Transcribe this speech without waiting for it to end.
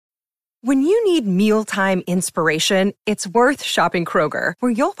When you need mealtime inspiration, it's worth shopping Kroger,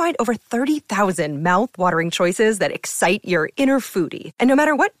 where you'll find over 30,000 mouth-watering choices that excite your inner foodie. And no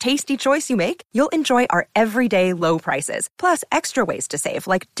matter what tasty choice you make, you'll enjoy our everyday low prices, plus extra ways to save,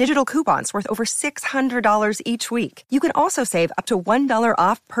 like digital coupons worth over $600 each week. You can also save up to $1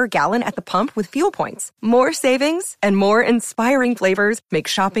 off per gallon at the pump with fuel points. More savings and more inspiring flavors make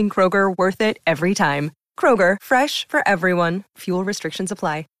shopping Kroger worth it every time. Kroger, fresh for everyone. Fuel restrictions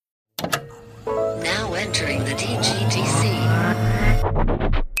apply. Now entering the DGDC.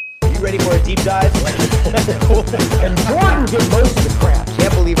 You ready for a deep dive? And Jordan did most of the crap.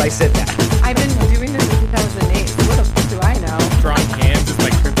 Can't believe I said that. I've been doing this since 2008. So what the fuck do I know? Drawing hands is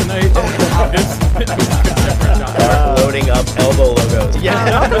like kryptonite. Loading up elbow logos. Yeah.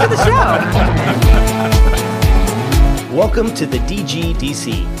 Welcome to the show. Welcome to the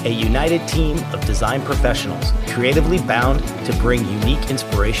DGDC, a united team of design professionals, creatively bound to bring unique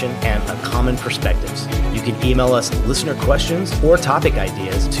inspiration and a common perspectives. You can email us listener questions or topic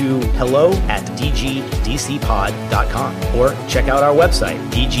ideas to hello@dgdcpod.com or check out our website,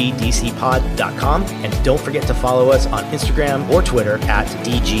 dgdcpod.com, and don't forget to follow us on Instagram or Twitter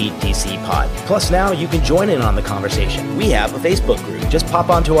 @dgdcpod. Plus now you can join in on the conversation. We have a Facebook group. Just pop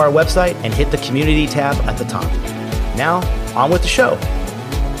onto our website and hit the community tab at the top. Now, on with the show.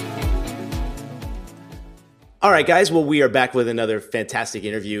 All right, guys. Well, we are back with another fantastic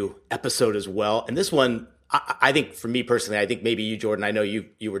interview episode as well. And this one, I think for me personally, I think maybe you, Jordan, I know you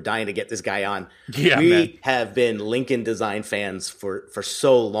were dying to get this guy on. Yeah, we have been Lincoln Design fans for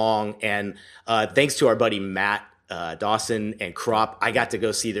so long. And thanks to our buddy Matt Dawson and Crop, I got to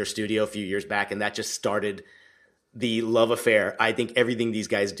go see their studio a few years back. And that just started the love affair. I think everything these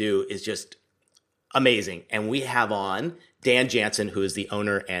guys do is just amazing. And we have on Dan Janssen, who is the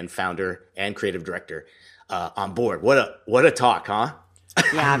owner and founder and creative director on board. What a talk, huh?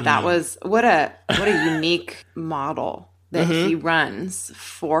 Yeah, that was what a unique model that he runs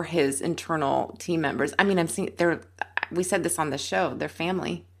for his internal team members. I mean, I'm seeing we said this on the show, they're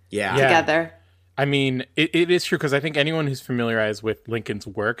family together. I mean, it is true, because I think anyone who's familiarized with Lincoln's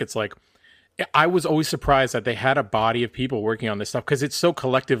work, it's like, I was always surprised that they had a body of people working on this stuff, because it's so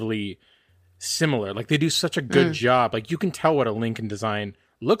collectively similar. Like, they do such a good job. Like, you can tell what a Lincoln design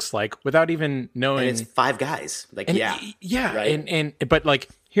looks like without even knowing. And it's 5 guys. Like, and, yeah. Right? But like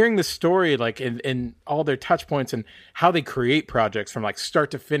hearing the story, like, and all their touch points and how they create projects from like start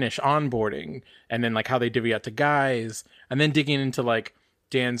to finish, onboarding, and then like how they divvy out to guys, and then digging into like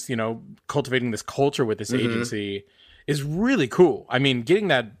Dan's, cultivating this culture with this agency is really cool. I mean, getting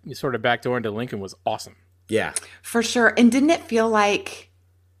that sort of back door into Lincoln was awesome. Yeah, for sure. And didn't it feel like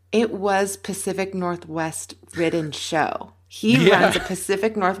it was Pacific Northwest ridden show? He runs a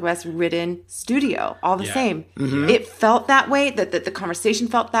Pacific Northwest ridden studio, all the same. It felt that way, that the conversation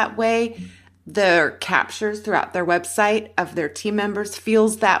felt that way. Their captures throughout their website of their team members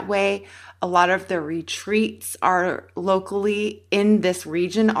feels that way. A lot of their retreats are locally in this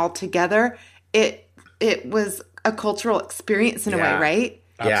region altogether. It was a cultural experience in a way, right?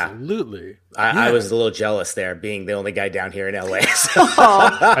 Absolutely. I was a little jealous there, being the only guy down here in LA. So.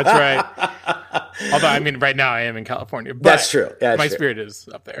 That's right. Although, I mean, right now I am in California. But that's true. My spirit is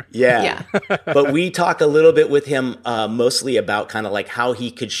up there. Yeah. But we talk a little bit with him mostly about kind of like how he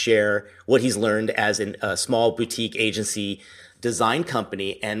could share what he's learned as a small boutique agency design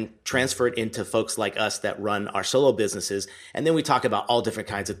company and transfer it into folks like us that run our solo businesses. And then we talk about all different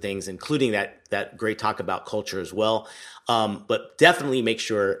kinds of things, including that great talk about culture as well. But definitely make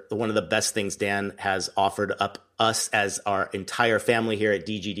sure one of the best things Dan has offered up us as our entire family here at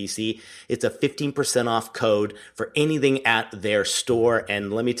DGDC, it's a 15% off code for anything at their store.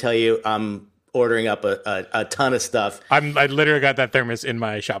 And let me tell you, I'm ordering up a ton of stuff. I literally got that thermos in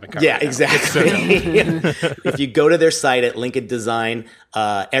my shopping cart. Yeah, exactly. If you go to their site at Lincoln Design,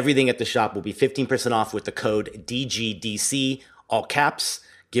 everything at the shop will be 15% off with the code DGDC, all caps.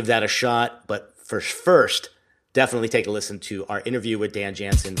 Give that a shot. But first, definitely take a listen to our interview with Dan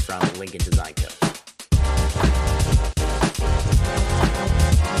Janssen from Lincoln Design Co.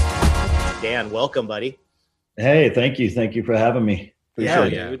 Dan, welcome, buddy. Hey, thank you. Thank you for having me.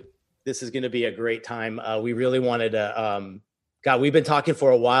 Appreciate it. Dude. This is going to be a great time. We really wanted to, we've been talking for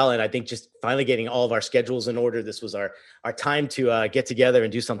a while, and I think just finally getting all of our schedules in order. This was our time to get together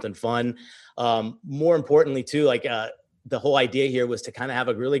and do something fun. More importantly, too, the whole idea here was to kind of have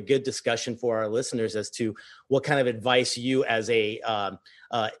a really good discussion for our listeners as to what kind of advice you as a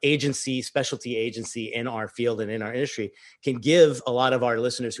specialty agency in our field and in our industry can give a lot of our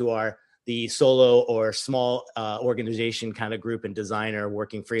listeners who are the solo or small organization kind of group and designer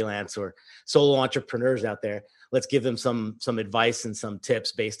working freelance or solo entrepreneurs out there. Let's give them some advice and some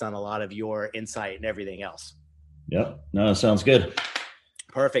tips based on a lot of your insight and everything else. Yep. No, sounds good.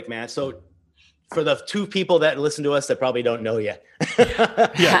 Perfect, man. So for the two people that listen to us that probably don't know yet, give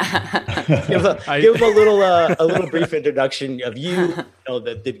them a little brief introduction of you,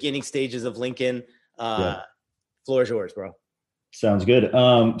 the beginning stages of Lincoln. Floor is yours, bro. Sounds good.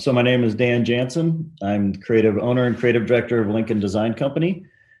 So my name is Dan Janssen. I'm creative owner and creative director of Lincoln Design Company.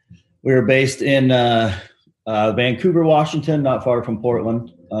 We're based in Vancouver, Washington, not far from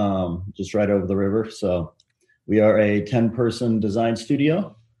Portland, just right over the river. So we are a 10-person design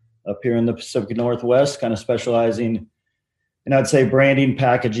studio up here in the Pacific Northwest, kind of specializing in, I'd say, branding,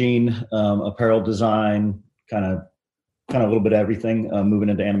 packaging, apparel design, kind of a little bit of everything, moving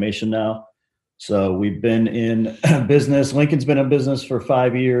into animation now. So we've been in business. Lincoln's been in business for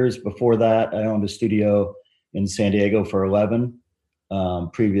 5 years. Before that, I owned a studio in San Diego for 11.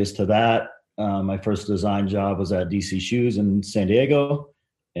 Previous to that, my first design job was at DC Shoes in San Diego.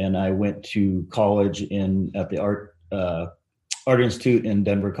 And I went to college at the Art Institute in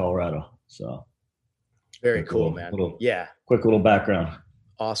Denver, Colorado. So very cool, man. Quick little background.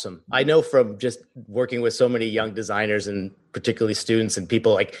 Awesome. I know from just working with so many young designers and particularly students and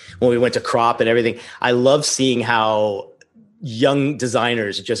people, like when we went to Crop and everything, I love seeing how young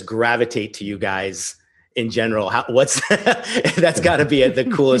designers just gravitate to you guys in general. That's got to be the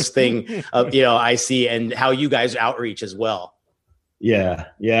coolest thing I see, and how you guys outreach as well. Yeah.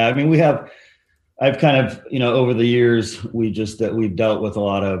 I mean, I've kind of, over the years, we've dealt with a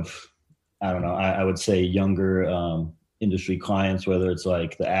lot of, I would say younger industry clients, whether it's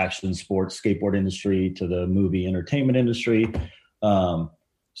like the action sports skateboard industry to the movie entertainment industry.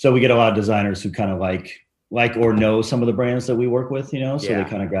 So we get a lot of designers who kind of like or know some of the brands that we work with, so they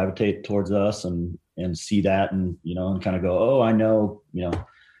kind of gravitate towards us and see that and, and kind of go, oh, I know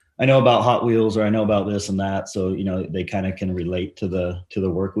about Hot Wheels, or I know about this and that. So, they kind of can relate to the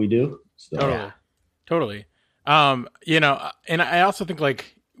work we do. So, Totally. And I also think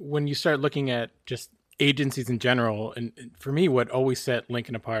like when you start looking at just agencies in general, and for me, what always set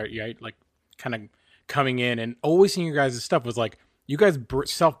Lincoln apart, right? Like kind of coming in and always seeing your guys' stuff was like, you guys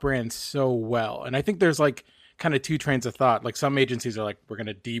self-brand so well. And I think there's like kind of two trains of thought. Like some agencies are like, we're going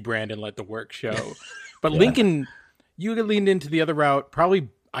to debrand and let the work show. But Lincoln, you leaned into the other route, probably,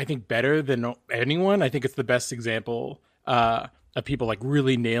 I think, better than anyone. I think it's the best example of people like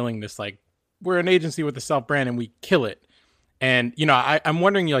really nailing this, like, we're an agency with a self-brand and we kill it. And, I'm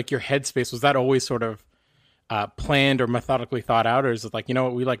wondering, like, your headspace, was that always sort of planned or methodically thought out? Or is it like,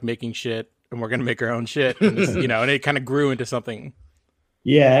 we like making shit and we're going to make our own shit, and this, and it kind of grew into something?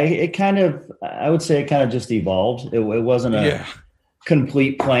 Yeah, I would say it kind of just evolved. It wasn't a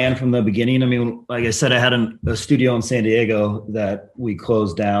complete plan from the beginning. I mean, like I said, I had a studio in San Diego that we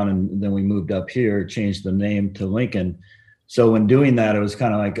closed down, and then we moved up here, changed the name to Lincoln. So when doing that, it was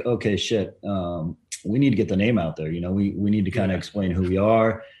kind of like, okay, shit, we need to get the name out there. We need to kind of explain who we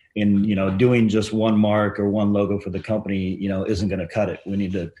are, and, doing just one mark or one logo for the company, isn't going to cut it. We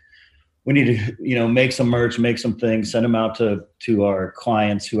need to, make some merch, make some things, send them out to our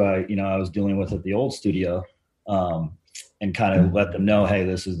clients who I was dealing with at the old studio, and kind of let them know, hey,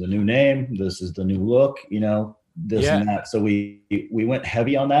 this is the new name, this is the new look, this and that. So we went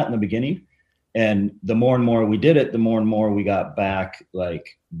heavy on that in the beginning. And the more and more we did it, the more and more we got back,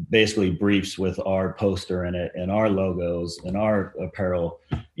 like basically briefs with our poster in it and our logos and our apparel,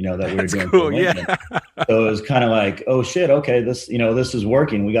 that we were doing. Cool, yeah. So it was kind of like, oh shit, okay, this is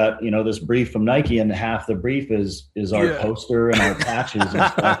working. We got, this brief from Nike, and half the brief is our poster and our patches and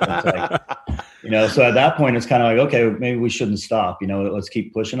stuff. It's like, so at that point it's kind of like, okay, maybe we shouldn't stop, let's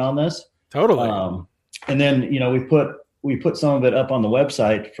keep pushing on this. Totally. And then, we put some of it up on the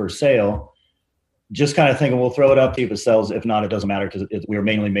website for sale. Just kind of thinking we'll throw it up, see if it sells. If not, it doesn't matter, because we were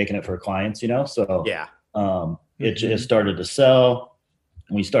mainly making it for clients, So it started to sell.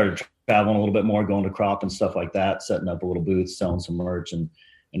 We started traveling a little bit more, going to Crop and stuff like that, setting up a little booth, selling some merch and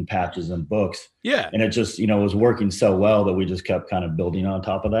patches and books. Yeah. And it just, was working so well that we just kept kind of building on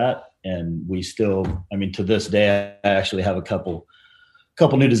top of that. And we still, to this day, I actually have a couple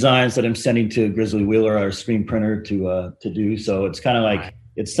new designs that I'm sending to Grizzly Wheeler, our screen printer, to do. So it's kind of like,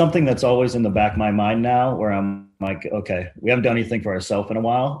 it's something that's always in the back of my mind now, where I'm like, okay, we haven't done anything for ourselves in a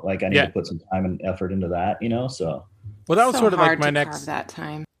while. Like I need to put some time and effort into that, so. Well, that was so sort of like my next that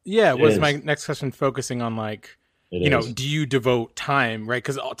time. Yeah. Was my next question focusing on like, do you devote time, right?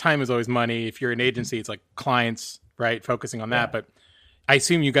 Because time is always money. If you're an agency, it's like clients, right? Focusing on that. But I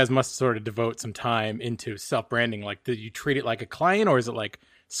assume you guys must sort of devote some time into self-branding. Like, do you treat it like a client, or is it like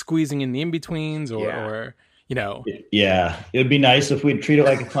squeezing in the in-betweens or you know. Yeah, it would be nice if we'd treat it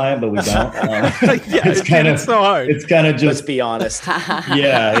like a client, but we don't. It's so hard. It's kind of just, let's be honest.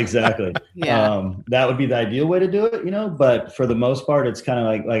 Yeah, exactly. Yeah. That would be the ideal way to do it, you know, but for the most part, it's kind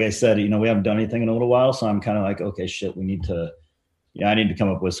of like I said, you know, we haven't done anything in a little while. So I'm kind of like, okay, shit, I need to come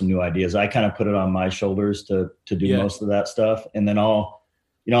up with some new ideas. I kind of put it on my shoulders to do most of that stuff. And then I'll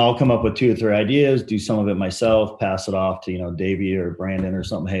come up with 2 or 3 ideas, do some of it myself, pass it off to, you know, Davey or Brandon or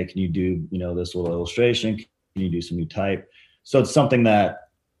something. Hey, can you do, you know, this little illustration? Can you do some new type? So it's something that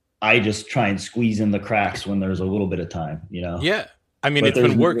I just try and squeeze in the cracks when there's a little bit of time, you know? Yeah. I mean, it's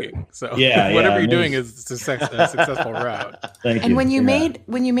been working. So whatever you're doing is a successful route. Thank you. And when you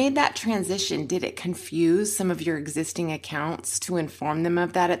made that transition, did it confuse some of your existing accounts to inform them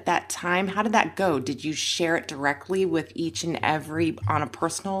of that at that time? How did that go? Did you share it directly with each and every on a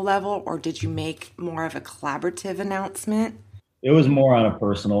personal level, or did you make more of a collaborative announcement? It was more on a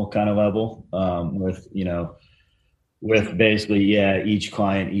personal kind of level, with basically, each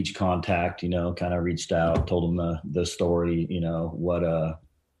client, each contact, you know, kind of reached out, told them the story, you know,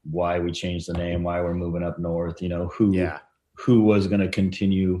 why we changed the name, why we're moving up north, you know, who was going to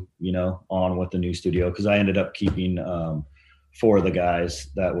continue, you know, on with the new studio. Cause I ended up keeping 4 of the guys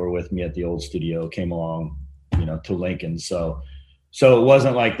that were with me at the old studio came along, you know, to Lincoln. So it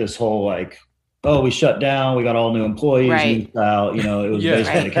wasn't like this whole, like, oh, we shut down, we got all new employees, new style, you know, it was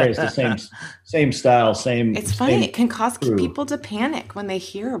basically it's the same style, same. It's funny. Same it can cause crew. People to panic when they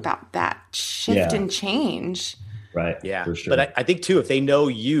hear about that shift and change. Right. Yeah. For sure. But I think too, if they know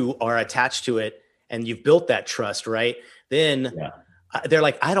you are attached to it and you've built that trust, right, then they're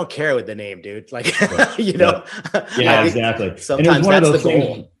like, I don't care with the name, dude. Like, you know, exactly. Sometimes that's the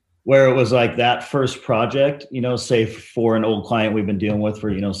goal. Where it was like that first project, you know, say for an old client we've been dealing with for,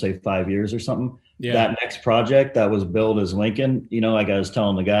 you know, say 5 years or something, that next project that was billed as Lincoln, you know, like I was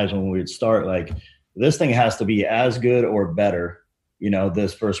telling the guys when we would start, like this thing has to be as good or better, you know,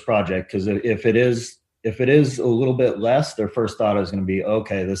 this first project. Cause if it is a little bit less, their first thought is going to be,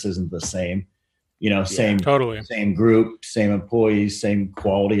 okay, this isn't the same, you know, same group, same employees, same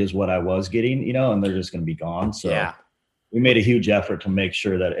quality as what I was getting, you know, and they're just going to be gone. So we made a huge effort to make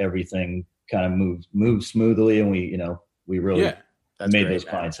sure that everything kind of moved smoothly, and we really made those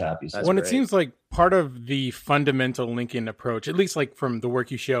clients happy. So it seems like part of the fundamental Lincoln approach, at least like from the work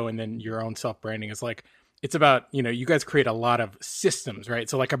you show and then your own self-branding, is like, it's about, you know, you guys create a lot of systems, right?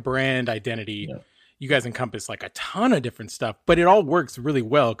 So like a brand identity, you guys encompass like a ton of different stuff, but it all works really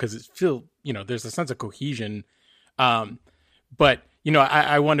well because it feels, you know, there's a sense of cohesion. But, you know,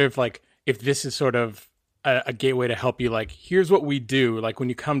 I wonder if this is sort of a gateway to help you, like, here's what we do. Like when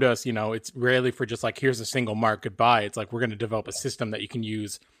you come to us, you know, it's rarely for just like, here's a single mark, goodbye. It's like, we're going to develop a system that you can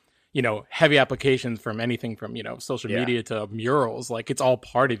use, you know, heavy applications from anything from, you know, social media to murals. Like it's all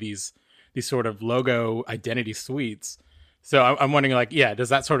part of these sort of logo identity suites. So I'm wondering, like, does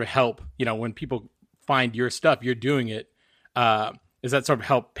that sort of help, you know, when people find your stuff, you're doing it, does that sort of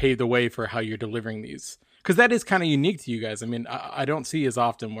help pave the way for how you're delivering these? Because that is kind of unique to you guys. I mean, I don't see as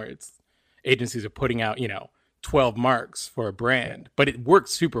often where it's agencies are putting out, you know, 12 marks for a brand, but it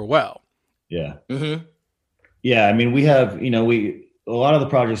works super well. Yeah. Mm-hmm. Yeah. I mean, we have, you know, a lot of the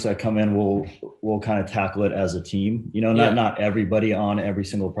projects that come in, we'll kind of tackle it as a team, you know, not everybody on every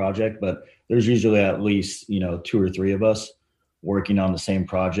single project, but there's usually at least, you know, 2 or 3 of us working on the same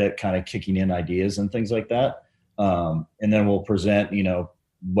project, kind of kicking in ideas and things like that. And then we'll present, you know,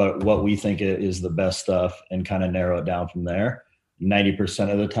 what we think is the best stuff and kind of narrow it down from there.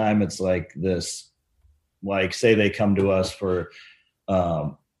 90% of the time it's like this, like say they come to us for, I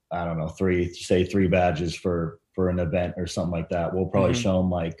don't know, 3 badges for an event or something like that. We'll probably show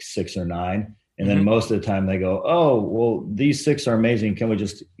them like 6 or 9. And then most of the time they go, oh, well, these 6 are amazing. Can we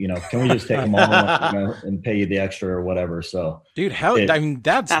just take them all, you know, and pay you the extra or whatever? So dude, I mean,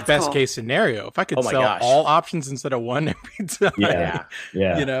 that's best cool. Case scenario. If I could sell all options instead of one every time,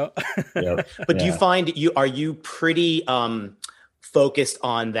 you know? But do you find are you pretty, focused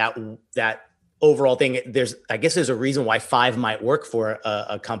on that overall thing? I guess there's a reason why 5 might work for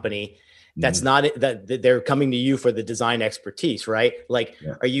a company that's not that they're coming to you for the design expertise, right? Like,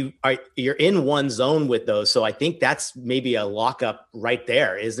 you're in one zone with those. So I think that's maybe a lockup right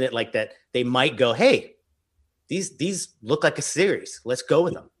there, isn't it? Like that they might go, hey, these look like a series. Let's go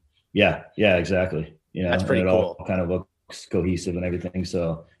with them. Yeah, exactly. You know, that's pretty cool. All kind of looks cohesive and everything.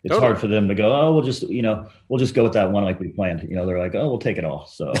 So it's hard for them to go, oh, we'll just go with that one like we planned. You know, they're like, oh, we'll take it all.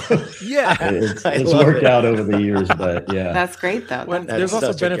 So it's worked out over the years, but that's great though. There's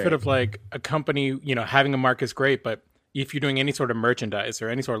also a benefit of like a company, you know, having a mark is great, but if you're doing any sort of merchandise or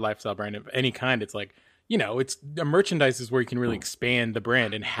any sort of lifestyle brand of any kind, it's like it's a merchandise is where you can really expand the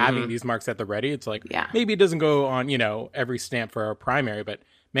brand, and having these marks at the ready, it's like, maybe it doesn't go on, every stamp for our primary, but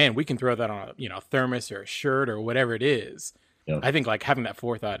man, we can throw that on a thermos or a shirt or whatever it is. Yep. I think like having that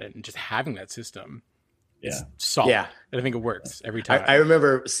forethought and just having that system is solid. Yeah. And I think it works every time. I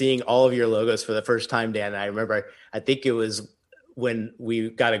remember seeing all of your logos for the first time, Dan. And I think it was when we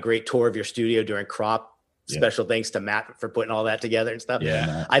got a great tour of your studio during Crop. Special thanks to Matt for putting all that together and stuff.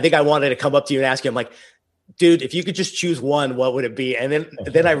 Yeah. I think I wanted to come up to you and ask you, I'm like, dude, if you could just choose one, what would it be? And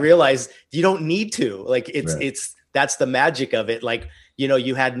then I realized you don't need to. Like it's that's the magic of it. Like,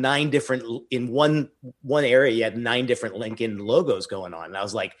 you had 9 different in one area, you had 9 different Lincoln logos going on. And I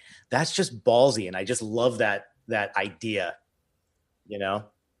was like, that's just ballsy. And I just love that idea,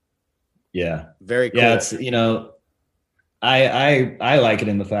 Yeah. Very cool. Yeah. It's, I like it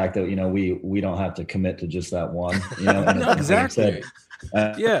in the fact that, we don't have to commit to just that one, No, exactly.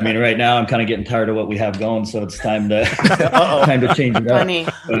 I mean, right now I'm kind of getting tired of what we have going, so it's time to change it up. Funny.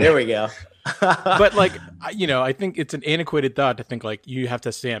 There we go. But like, I think it's an antiquated thought to think like you have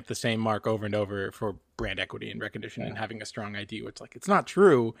to stamp the same mark over and over for brand equity and recognition and having a strong ID, which like, it's not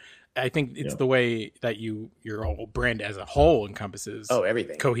true. I think it's the way that your whole brand as a whole encompasses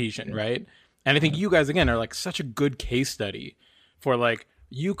everything cohesion. Right. And I think you guys, again, are like such a good case study for like,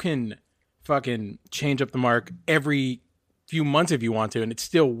 you can fucking change up the mark every few months if you want to, and it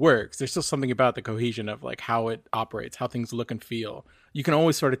still works. There's still something about the cohesion of like how it operates, how things look and feel. You can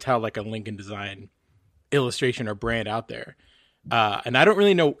always sort of tell like a Lincoln Design illustration or brand out there. And I don't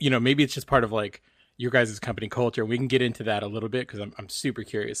really know, maybe it's just part of like your guys' company culture. We can get into that a little bit because I'm super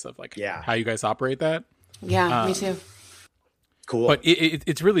curious of like how you guys operate that. Yeah, me too. Cool. But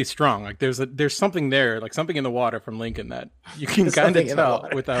it's really strong. Like there's something there, like something in the water from Lincoln that you can kind of tell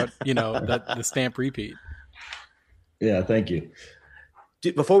without, the stamp repeat. Yeah, thank you.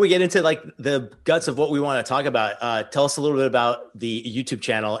 Before we get into like the guts of what we want to talk about, tell us a little bit about the YouTube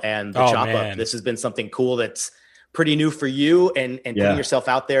channel and the Chop Up. This has been something cool that's pretty new for you and putting yourself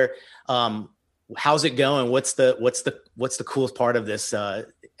out there. How's it going? What's the coolest part of this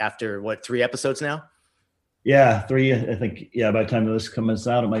after 3 episodes now? Yeah, 3. I think, by the time this comes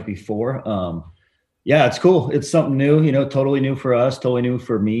out, it might be 4. It's cool. It's something new, totally new for us, totally new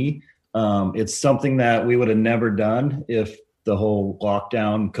for me. It's something that we would have never done if the whole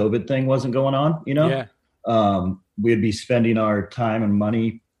lockdown COVID thing wasn't going on, we'd be spending our time and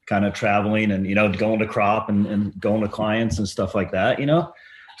money kind of traveling and, going to Crop and going to clients and stuff like that,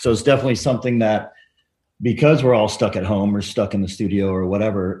 So it's definitely something that, because we're all stuck at home or stuck in the studio or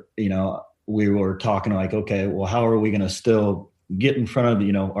whatever, we were talking like, okay, well, how are we going to still get in front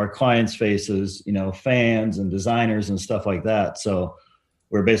of, our clients' faces, fans and designers and stuff like that. So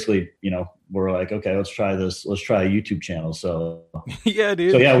we're basically, we're like, okay, let's try this. Let's try a YouTube channel. So yeah,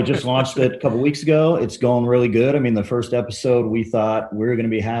 dude. So we just launched it a couple of weeks ago. It's going really good. I mean, the first episode, we thought we were going to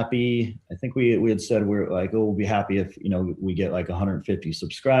be happy. I think we had said we're like, we'll be happy if, we get like 150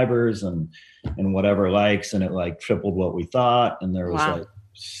 subscribers and whatever likes, and it like tripled what we thought. And there was like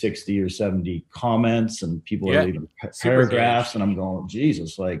 60 or 70 comments and people are leaving paragraphs, and I'm going,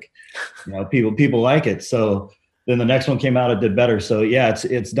 Jesus, like, people like it. So then the next one came out, it did better. So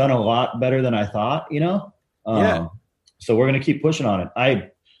it's done a lot better than I thought, so we're going to keep pushing on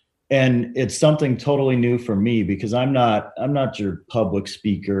it. And it's something totally new for me because I'm not your public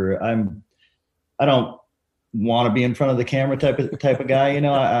speaker. I don't want to be in front of the camera type of guy.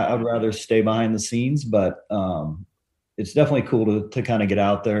 I would rather stay behind the scenes, but it's definitely cool to kind of get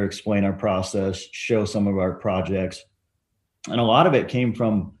out there, explain our process, show some of our projects. And a lot of it came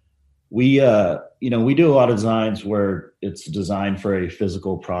from, we do a lot of designs where it's designed for a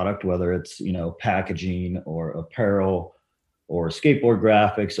physical product, whether it's, packaging or apparel or skateboard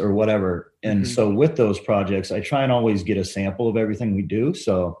graphics or whatever. And so with those projects, I try and always get a sample of everything we do.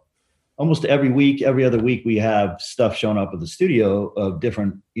 So almost every other week, we have stuff showing up at the studio of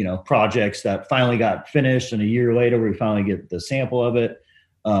different, projects that finally got finished. And a year later, we finally get the sample of it.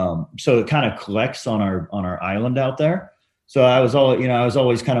 So it kind of collects on our island out there. So I was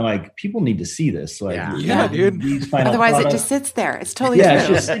always kind of like, people need to see this. Like, dude. Otherwise it just sits there. It's totally true. It's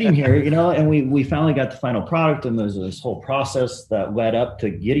just sitting here, and we finally got the final product, and there's this whole process that led up to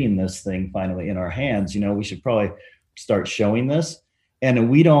getting this thing finally in our hands. We should probably start showing this. And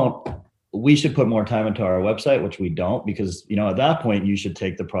we should put more time into our website, which we don't, because, at that point you should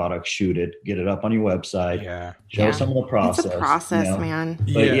take the product, shoot it, get it up on your website, show some of the process. It's a process, man.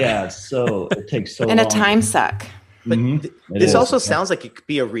 But it takes so long. And a time suck. But this also sounds like it could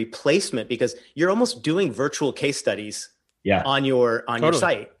be a replacement because you're almost doing virtual case studies on your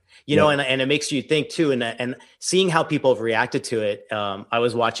site. you know, and it makes you think too, and seeing how people have reacted to it. I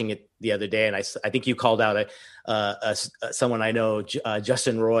was watching it the other day, and I think you called out someone I know,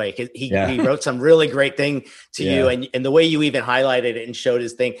 Justin Roy. He wrote some really great thing to you, and the way you even highlighted it and showed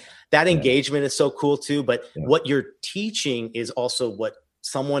his thing, that engagement is so cool too. But what you're teaching is also what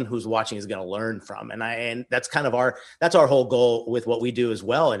someone who's watching is going to learn from. And that's kind of our whole goal with what we do as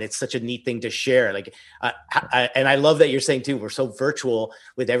well. And it's such a neat thing to share. Like, and I love that you're saying too, we're so virtual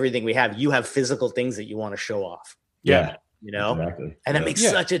with everything we have. You have physical things that you want to show off. Yeah. You know, exactly. And it makes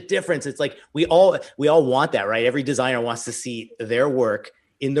such a difference. It's like, we all want that, right? Every designer wants to see their work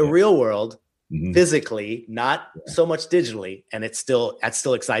in the real world, physically, not so much digitally. And that still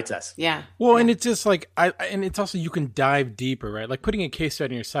excites us. Yeah. Well, and it's just like, and it's also, you can dive deeper, right? Like putting a case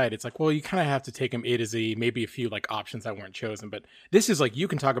study on your site, it's like, well, you kind of have to take them A to Z, maybe a few like options that weren't chosen. But this is like, you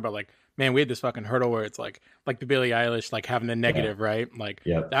can talk about like, man, we had this fucking hurdle where it's like the Billie Eilish, like having a negative, right? Like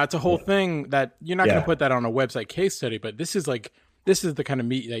that's a whole thing that you're not going to put that on a website case study, but this is the kind of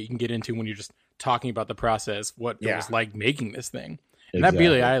meat that you can get into when you're just talking about the process, what it was like making this thing. And that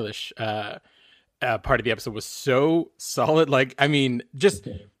Billie Eilish, part of the episode was so solid. Like, I mean, just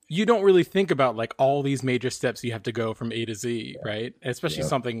you don't really think about like all these major steps you have to go from A to Z, right? Especially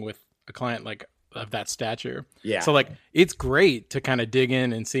something with a client like of that stature. Yeah. So like, it's great to kind of dig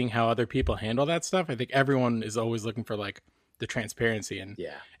in and seeing how other people handle that stuff. I think everyone is always looking for like the transparency and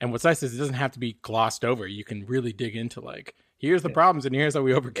what's nice is it doesn't have to be glossed over. You can really dig into like, here's the problems and here's how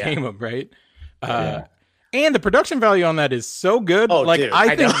we overcame them, right? And the production value on that is so good. Oh, like, dude,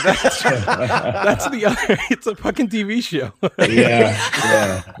 I think that's the other. It's a fucking TV show.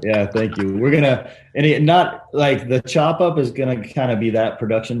 Yeah. Thank you. We're gonna, and it, not like the chop up is gonna kind of be that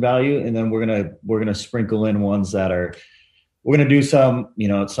production value, and then we're gonna sprinkle in ones that are. We're gonna do some, you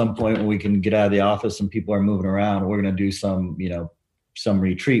know, at some point when we can get out of the office and people are moving around. We're gonna do some, you know, some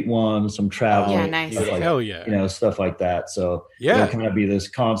retreat ones, some travel, nice. Like, hell yeah, you know, stuff like that. So it'll kind of be this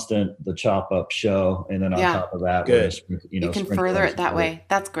constant, the chop up show, and then on top of that, you can further it that way.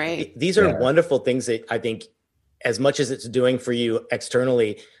 That's great. These are wonderful things that I think, as much as it's doing for you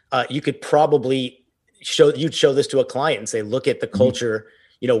externally, you could probably show this to a client and say, look at the culture,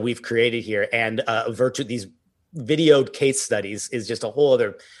 you know, we've created here, and these videoed case studies is just a whole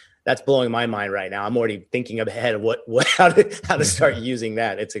other. That's blowing my mind right now. I'm already thinking ahead of how to start using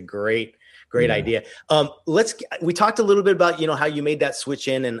that. It's a great idea. We talked a little bit about, you know, how you made that switch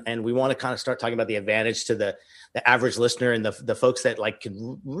in, and we want to kind of start talking about the advantage to the average listener and the folks that like could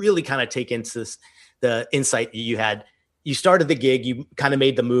really kind of take into this, the insight you had. You started the gig, you kind of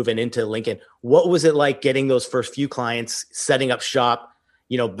made the move and into Lincoln. What was it like getting those first few clients, setting up shop,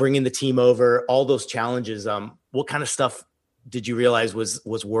 you know, bringing the team over, all those challenges? What kind of stuff did you realize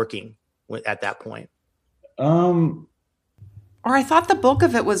was working at that point? Or I thought the bulk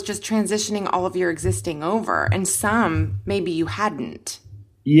of it was just transitioning all of your existing over, and some maybe you hadn't.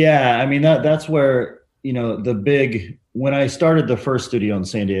 Yeah, I mean that's where, you know, when I started the first studio in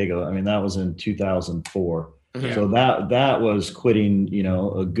San Diego, I mean that was in 2004. Mm-hmm. So that was quitting, you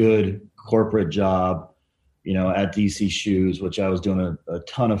know, a good corporate job, you know, at DC Shoes, which I was doing a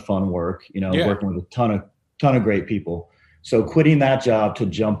ton of fun work, you know, working with a ton of great people. So quitting that job to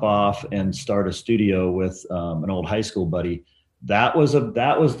jump off and start a studio with an old high school buddy, that was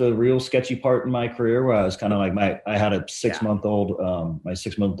the real sketchy part in my career, where I was kind of like I had a 6-month-old my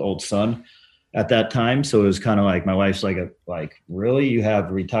 6-month-old son at that time. So it was kind of like, my wife's like, really, you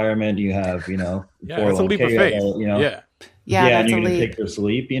have retirement, you have, you know, it's a leap of faith, you know, that's and you're going to take this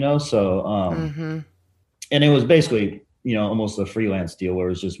leap, you know? So, and it was basically, you know, almost a freelance deal where it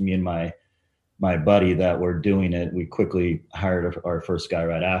was just me and my buddy that were doing it. We quickly hired our first guy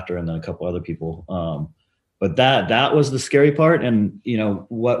right after, and then a couple other people. But that was the scary part. And, you know,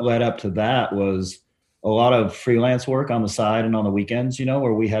 what led up to that was a lot of freelance work on the side and on the weekends, you know,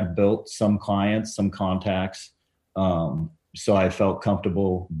 where we had built some clients, some contacts. So I felt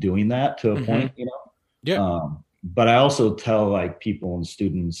comfortable doing that to a point, you know? Yeah. But I also tell like people and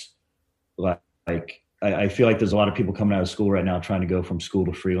students, like I feel like there's a lot of people coming out of school right now trying to go from school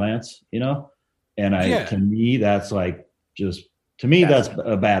to freelance, you know? And to me, that's like, that's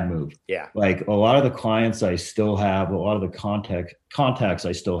a bad move. Yeah. Like a lot of the clients I still have, a lot of the contacts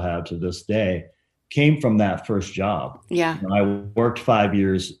I still have to this day came from that first job. Yeah. You know, I worked 5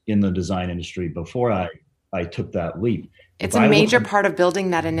 years in the design industry before I took that leap. It's a major part of building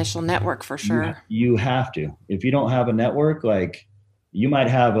that initial network, for sure. You have to. If you don't have a network, like you might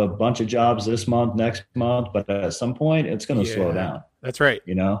have a bunch of jobs this month, next month, but at some point it's going to slow down. That's right.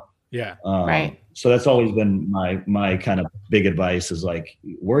 You know? Yeah. Right. So that's always been my kind of big advice is like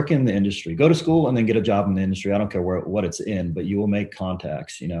work in the industry, go to school and then get a job in the industry. I don't care what it's in, but you will make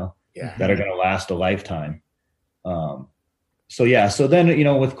contacts, that are going to last a lifetime. So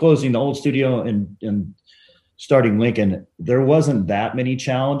then, with closing the old studio and starting Lincoln, there wasn't that many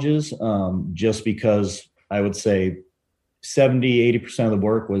challenges, just because I would say 70-80% of the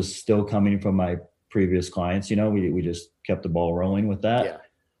work was still coming from my previous clients. We just kept the ball rolling with that.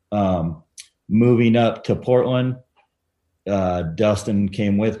 Yeah. Moving up to Portland, Dustin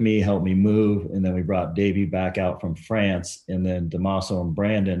came with me, helped me move, and then we brought Davey back out from France, and then Damaso and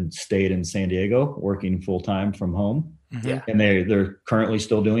Brandon stayed in San Diego working full-time from home. Yeah. And they're currently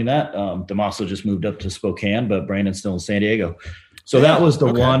still doing that. Damaso just moved up to Spokane, but Brandon's still in San Diego. So that was the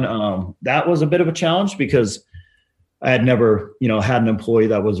one, that was a bit of a challenge because I had never, had an employee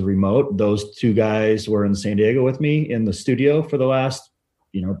that was remote. Those two guys were in San Diego with me in the studio for the last,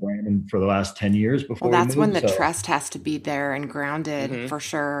 Brandon for the last 10 years before. Well, that's when the trust has to be there and grounded for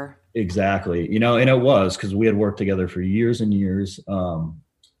sure. Exactly. And it was because we had worked together for years and years.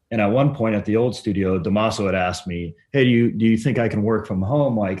 And at one point at the old studio, Damaso had asked me, hey, do you think I can work from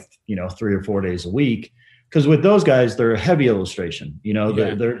home 3 or 4 days a week? Because with those guys, they're heavy illustration.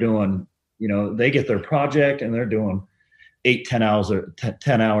 They're doing, they get their project and they're doing 10 hours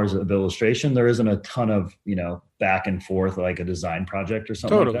of illustration. There isn't a ton of, back and forth like a design project or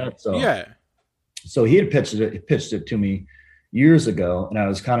something like that. So so he had pitched it to me years ago. And I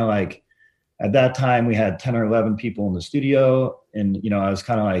was kind of like, at that time we had 10 or 11 people in the studio. And, I was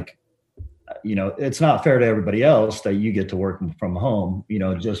kind of like, it's not fair to everybody else that you get to work from home,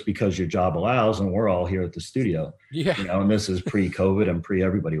 just because your job allows, and we're all here at the studio, and this is pre-COVID and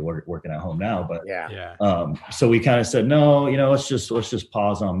everybody working at home now. But so we kind of said, no, let's just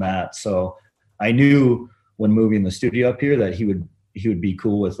pause on that. So I knew when moving the studio up here that he would be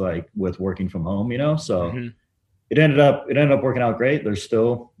cool with working from home, so it ended up working out great. They're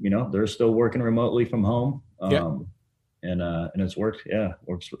still working remotely from home. And it's worked. Yeah.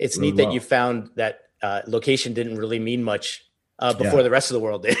 Works. It's really neat well. that you found that location didn't really mean much before the rest of the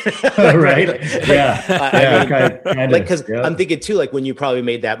world did. Right. Yeah. Because I'm thinking too, when you probably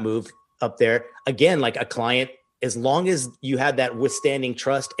made that move up there again, like a client, as long as you had that withstanding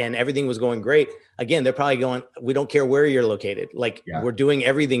trust and everything was going great, again, they're probably going, we don't care where you're located. We're doing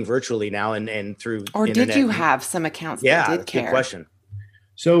everything virtually now and through Or internet. Did you have some accounts that did care? Good question.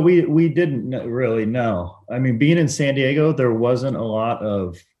 So we didn't really know. I mean, being in San Diego, there wasn't a lot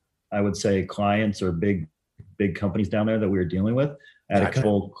of, I would say, clients or big companies down there that we were dealing with. I had a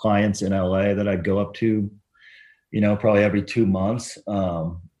couple clients in LA that I'd go up to, probably every 2 months,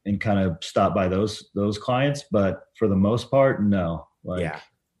 and kind of stop by those clients. But for the most part, no.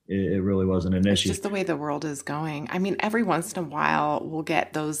 It really wasn't an issue. It's just the way the world is going. I mean, every once in a while, we'll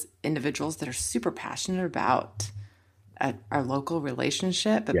get those individuals that are super passionate about our local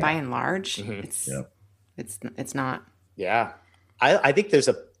relationship, but by and large, it's not. Yeah. I think there's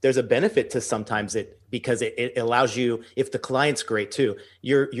a benefit to sometimes because it allows you, if the client's great too,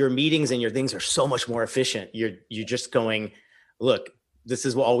 your meetings and your things are so much more efficient. You're just going, look, this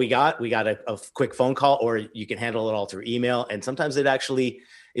is all we got. We got a quick phone call, or you can handle it all through email. And sometimes it actually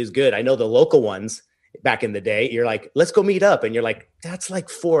is good. I know the local ones back in the day, you're like, let's go meet up. And you're like, that's like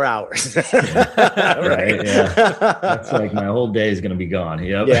 4 hours. Right. Yeah. That's like my whole day is going to be gone.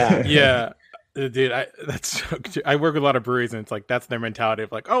 Yep. Yeah. Yeah. Dude, I work with a lot of breweries, and it's like that's their mentality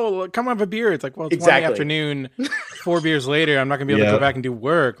of like, oh, come have a beer. It's like, well, it's 1 afternoon, 4 beers later, I'm not gonna be able to go back and do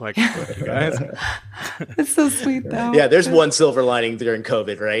work. Like, you guys, it's so sweet though. Yeah, there's one silver lining during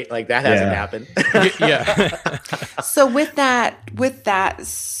COVID, right? Like that hasn't happened. Yeah. So with that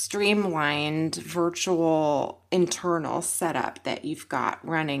streamlined virtual internal setup that you've got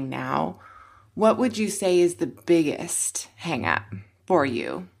running now, what would you say is the biggest hang up for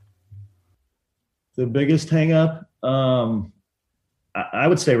you? The biggest hang up, I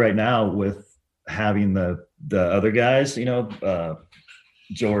would say right now with having the other guys,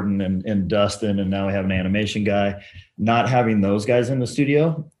 Jordan and Dustin, and now we have an animation guy, not having those guys in the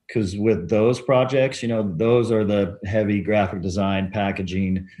studio, because with those projects, those are the heavy graphic design,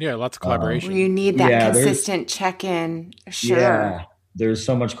 packaging. Yeah, lots of collaboration. You need that consistent check-in. Sure. Yeah, there's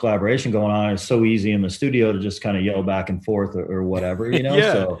so much collaboration going on. It's so easy in the studio to just kind of yell back and forth or whatever,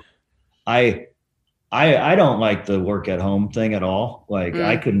 So I don't like the work at home thing at all. Like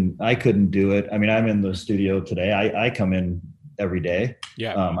I couldn't do it. I mean, I'm in the studio today. I come in every day.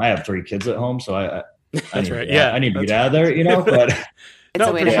 Yeah. I have 3 kids at home, so I need to get out of there, but it's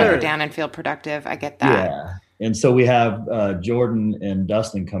a way to hunker down and feel productive. I get that. Yeah. And so we have Jordan and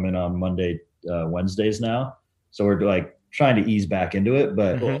Dustin come in on Wednesdays now. So we're like trying to ease back into it,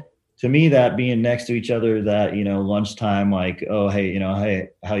 but to me, that being next to each other, that, lunchtime, like, oh, hey, hey,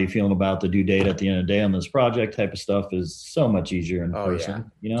 how you feeling about the due date at the end of the day on this project type of stuff is so much easier in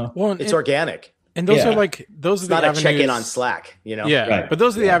person, Well, it's organic. And those are those it's are the not avenues. A check-in on Slack, Yeah, right. But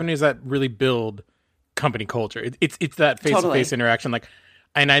those are the avenues that really build company culture. It's that face-to-face interaction, like,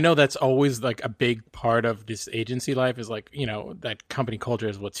 and I know that's always like a big part of this agency life is like, that company culture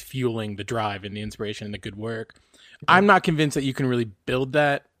is what's fueling the drive and the inspiration and the good work. I'm not convinced that you can really build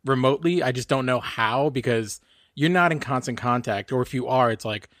that remotely. I just don't know how, because you're not in constant contact, or if you are, it's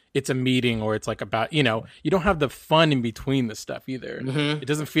like it's a meeting, or it's like about, you don't have the fun in between the stuff either. It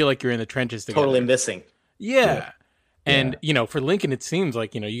doesn't feel like you're in the trenches together. Totally missing. Yeah. And, for Lincoln, it seems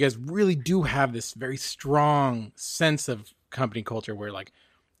like, you guys really do have this very strong sense of company culture where, like,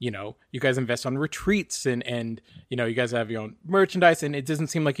 you guys invest on retreats and you guys have your own merchandise, and it doesn't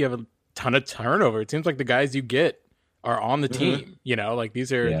seem like you have a ton of turnover. It seems like the guys you get are on the team, like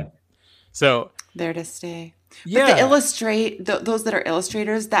these are, so there to stay. Yeah. But those that are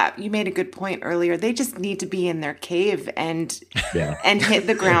illustrators, that you made a good point earlier, they just need to be in their cave and hit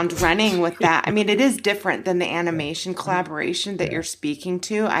the ground running with that. I mean, it is different than the animation collaboration that you're speaking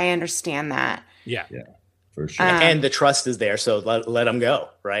to. I understand that. Yeah. For sure. And the trust is there, so let them go,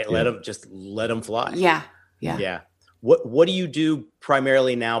 right? Yeah. Let them fly. Yeah. What do you do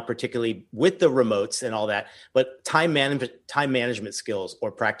primarily now, particularly with the remotes and all that, but time management skills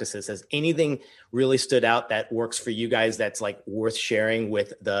or practices? Has anything really stood out that works for you guys that's like worth sharing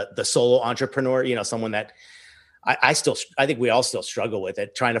with the solo entrepreneur, someone that I think we all still struggle with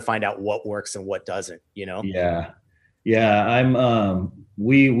it, trying to find out what works and what doesn't, Yeah. I'm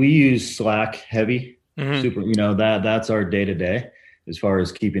we use Slack heavy. Super, that's our day-to-day as far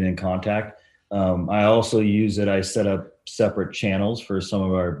as keeping in contact. I also use it. I set up separate channels for some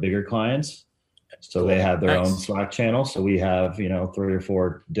of our bigger clients. So they have their own Slack channel. So we have, 3 or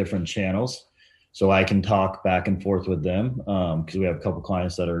 4 different channels. So I can talk back and forth with them. Cause we have a couple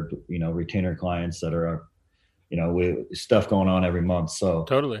clients that are, retainer clients that are, stuff going on every month. So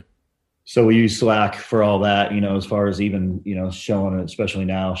totally. So we use Slack for all that, as far as even, showing, especially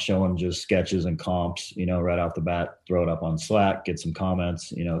now, showing just sketches and comps, right off the bat, throw it up on Slack, get some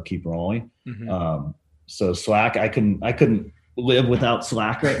comments, keep rolling. So Slack, I couldn't live without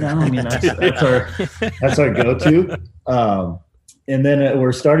Slack right now. I mean, that's our go-to. And then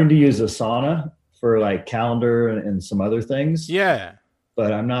we're starting to use Asana for like calendar and some other things. Yeah.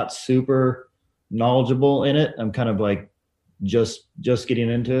 But I'm not super knowledgeable in it. I'm kind of like, just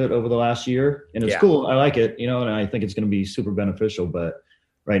getting into it over the last year, and it's cool. I like it, and I think it's going to be super beneficial, but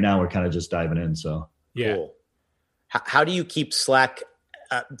right now we're kind of just diving in. So cool. How do you keep Slack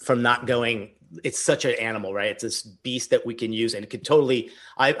from not going? It's such an animal, right? It's this beast that we can use, and it could totally,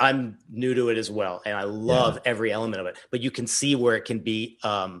 I'm new to it as well. And I love every element of it, but you can see where it can be,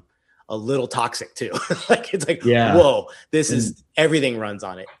 a little toxic too. Like, it's like, whoa, this is, everything runs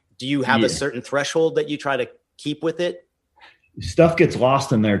on it. Do you have a certain threshold that you try to keep with it? Stuff gets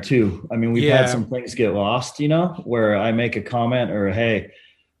lost in there too. I mean, we've had some things get lost, where I make a comment or, hey,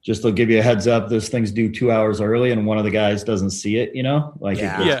 just to give you a heads up, this thing's due 2 hours early, and one of the guys doesn't see it, like it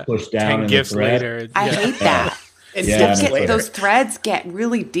gets pushed down in the thread. Later. I hate that. Those threads get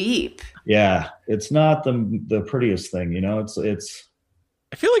really deep. Yeah. It's not the prettiest thing, it's,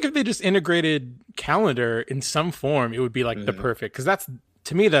 I feel like if they just integrated calendar in some form, it would be like the perfect, because that's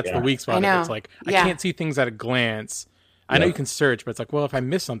the weak spot. It's like, I can't see things at a glance. I know you can search, but it's like, well, if I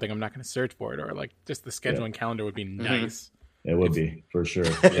miss something, I'm not going to search for it. Or like just the scheduling calendar would be nice. It would be for sure.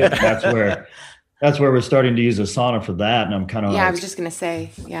 That's where we're starting to use Asana for that. And I'm kind of I was just going to say,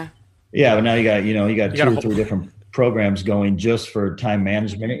 but now you got 2 or 3 different programs going just for time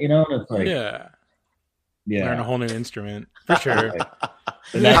management, and it's like, learn a whole new instrument for sure.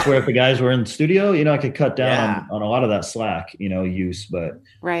 And that's where if the guys were in the studio, I could cut down on a lot of that Slack, use, but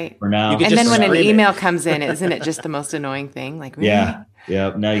for now. And then when an email comes in, isn't it just the most annoying thing? Like, really?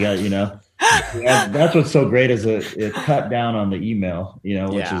 Yeah. Now you got, that's what's so great is it cut down on the email,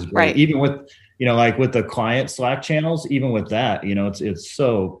 which is great. Right. Even with, like with the client Slack channels, even with that, it's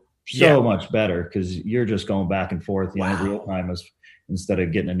so much better because you're just going back and forth, real time instead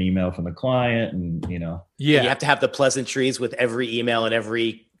of getting an email from the client and, you have to have the pleasantries with every email and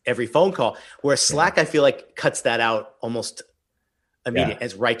every phone call, where Slack, I feel like cuts that out almost immediately.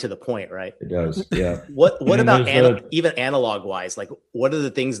 It's right to the point, right? It does. Yeah. What about even analog wise? Like, what are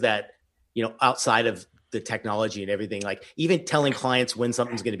the things that, outside of the technology and everything, like even telling clients when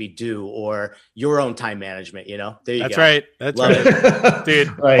something's going to be due or your own time management, you know, there you That's go. right. That's Love right.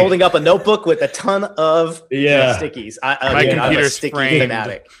 Dude. Like, Holding up a notebook with a ton of stickies. My I'm a computer's sticky framed.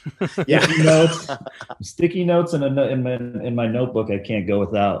 fanatic. Yeah. sticky notes in my notebook. I can't go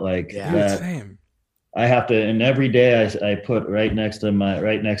without that. Same. I have to, and every day I put right next to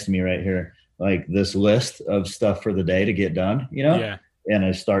me right here, like this list of stuff for the day to get done, you know? Yeah. And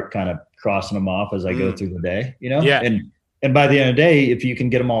I start kind of crossing them off as I go through the day, you know? Yeah. And by the end of the day, if you can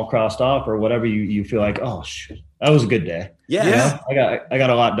get them all crossed off or whatever, you feel like, oh shit, that was a good day. Yeah. You know? I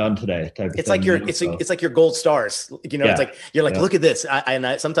got a lot done today. Type of It's thing, like it's like your gold stars, you know. It's like you're like, look at this.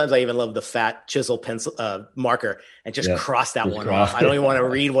 Sometimes I even love the fat chisel pencil marker and just cross that one off. I don't even want to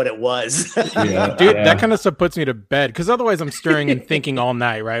read what it was. Dude, that kind of stuff puts me to bed because otherwise I'm stirring and thinking all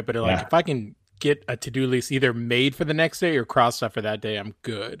night, right? But if I can get a to-do list either made for the next day or crossed off for that day, I'm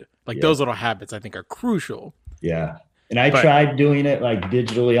good. Like those little habits I think are crucial. Yeah. And I tried doing it like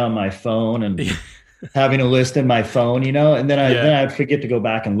digitally on my phone and having a list in my phone, you know, and then I'd forget to go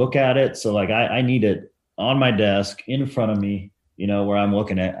back and look at it. So like I need it on my desk in front of me, you know, where I'm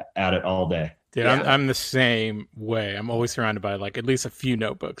looking at it all day. Dude, I'm the same way. I'm always surrounded by like at least a few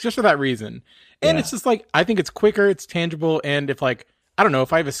notebooks just for that reason. And it's just like, I think it's quicker, it's tangible. And if like, I don't know,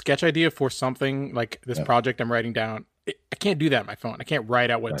 if I have a sketch idea for something like this project I'm writing down, I can't do that on my phone. I can't write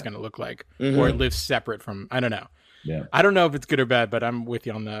out what it's going to look like or it lives separate from, I don't know. Yeah. I don't know if it's good or bad, but I'm with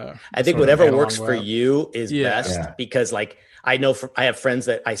you on the. I think whatever works for you is best because like I know I have friends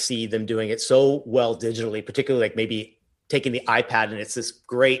that I see them doing it so well digitally, particularly like maybe taking the iPad and it's this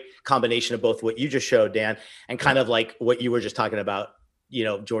great combination of both what you just showed, Dan, and kind of like what you were just talking about, you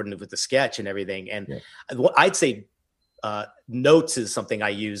know, Jordan, with the sketch and everything. And I'd say notes is something I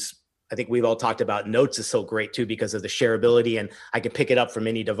use. I think we've all talked about notes is so great too because of the shareability and I can pick it up from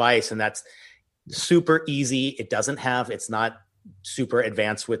any device and that's super easy. It's not super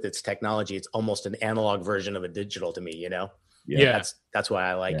advanced with its technology. It's almost an analog version of a digital to me, you know? Yeah. That's why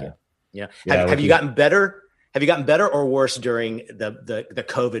I like it. Yeah. Have you gotten better? Have you gotten better or worse during the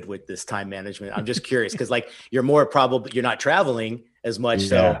COVID with this time management? I'm just curious because like you're not traveling as much.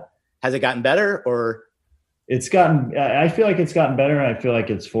 So has it gotten better or? I feel like it's gotten better. And I feel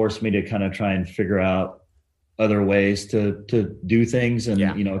like it's forced me to kind of try and figure out other ways to do things and,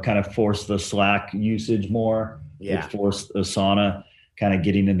 you know, kind of force the Slack usage more. Yeah. It forced Asana kind of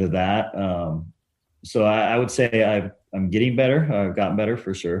getting into that. So I would say I'm getting better. I've gotten better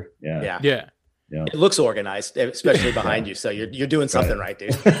for sure. Yeah. It looks organized, especially behind you. So you're doing something right,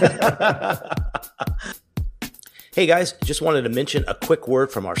 dude. Hey guys, just wanted to mention a quick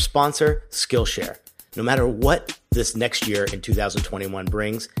word from our sponsor, Skillshare. No matter what this next year in 2021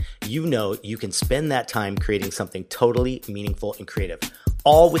 brings, you know you can spend that time creating something totally meaningful and creative,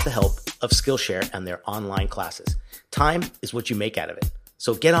 all with the help of Skillshare and their online classes. Time is what you make out of it.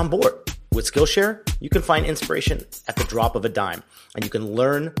 So get on board. With Skillshare, you can find inspiration at the drop of a dime, and you can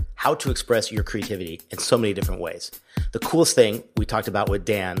learn how to express your creativity in so many different ways. The coolest thing we talked about with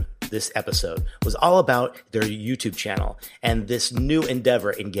Dan this episode was all about their YouTube channel and this new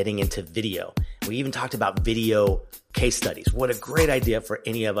endeavor in getting into video. We even talked about video case studies. What a great idea for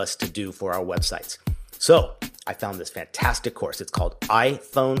any of us to do for our websites. So I found this fantastic course. It's called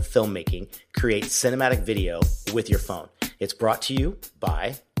iPhone Filmmaking, Create Cinematic Video with Your Phone. It's brought to you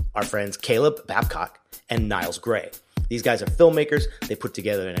by our friends Caleb Babcock and Niles Gray. These guys are filmmakers. They put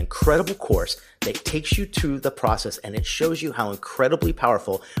together an incredible course that takes you through the process and it shows you how incredibly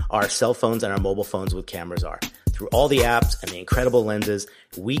powerful our cell phones and our mobile phones with cameras are. Through all the apps and the incredible lenses,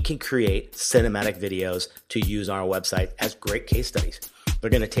 we can create cinematic videos to use on our website as great case studies. They're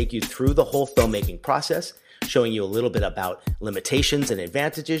going to take you through the whole filmmaking process, showing you a little bit about limitations and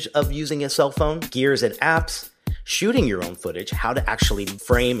advantages of using a cell phone, gears and apps, shooting your own footage, how to actually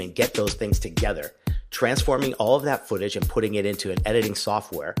frame and get those things together, transforming all of that footage and putting it into an editing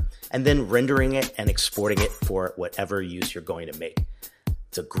software, and then rendering it and exporting it for whatever use you're going to make.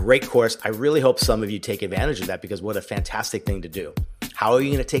 It's a great course. I really hope some of you take advantage of that because what a fantastic thing to do. How are you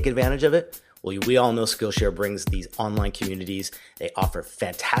going to take advantage of it? Well, we all know Skillshare brings these online communities. They offer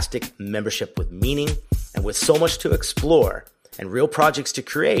fantastic membership with meaning, and with so much to explore and real projects to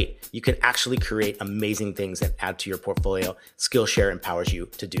create, you can actually create amazing things and add to your portfolio. Skillshare empowers you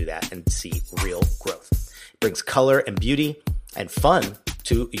to do that and see real growth. It brings color and beauty and fun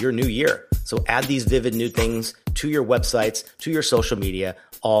to your new year. So add these vivid new things to your websites, to your social media,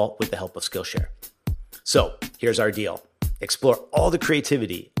 all with the help of Skillshare. So here's our deal. Explore all the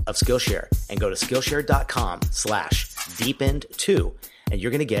creativity of Skillshare and go to Skillshare.com/deepend2 and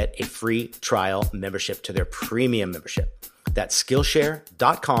you're going to get a free trial membership to their premium membership. That's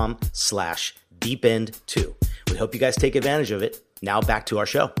Skillshare.com/deepend2. Deep End 2. We hope you guys take advantage of it. Now back to our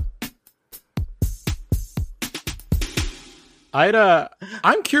show.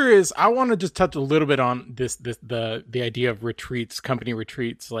 I'm curious. I want to just touch a little bit on the idea of retreats, company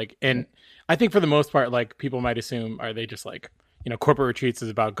retreats. Like, and I think for the most part, like, people might assume, are they just like, corporate retreats is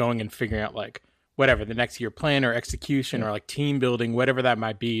about going and figuring out like whatever the next year plan or execution or like team building, whatever that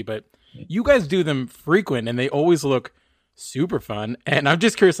might be. But you guys do them frequent and they always look super fun. And I'm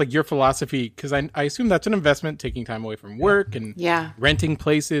just curious, like, your philosophy, because I assume that's an investment, taking time away from work and renting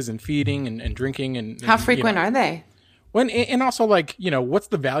places and feeding and drinking. And how frequent are they? And also, like, what's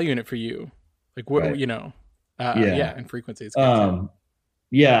the value in it for you? Like, what, and frequencies.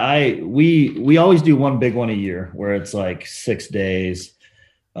 We always do one big one a year where it's like 6 days,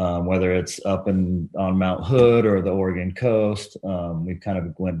 whether it's up on Mount Hood or the Oregon coast. We've kind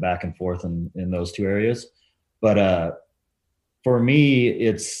of went back and forth in those two areas. But for me,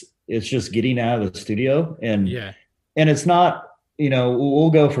 it's just getting out of the studio and it's not,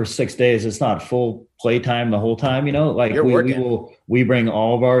 we'll go for 6 days. It's not full playtime the whole time, like we bring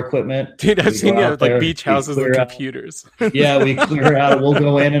all of our equipment. Dude, I've seen like beach houses with computers. We clear out. We'll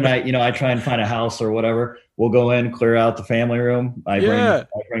go in and I try and find a house or whatever. We'll go in, clear out the family room. I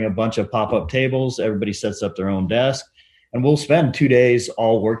bring a bunch of pop-up tables. Everybody sets up their own desk and we'll spend 2 days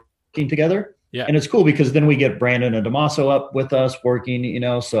all working together. Yeah. And it's cool because then we get Brandon and Damaso up with us working,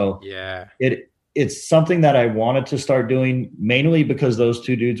 so it's something that I wanted to start doing mainly because those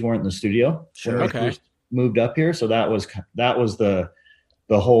two dudes weren't in the studio. Sure. Okay. Moved up here. So that was the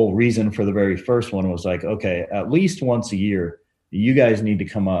whole reason for the very first one was like, okay, at least once a year, you guys need to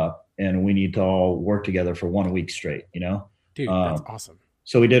come up and we need to all work together for 1 week straight, Dude, that's awesome.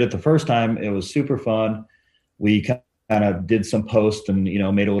 So we did it the first time. It was super fun. We kind of did some posts and,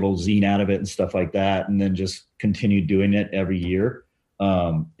 made a little zine out of it and stuff like that. And then just continued doing it every year.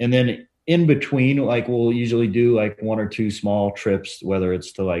 And then in between, like, we'll usually do like 1 or 2 small trips, whether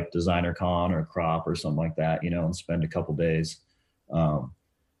it's to like Designer Con or Crop or something like that, and spend a couple days. But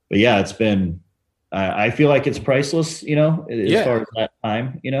yeah, it's been, I feel like it's priceless, as far as that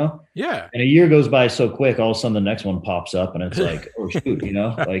time, Yeah. And a year goes by so quick, all of a sudden the next one pops up and it's like, oh shoot,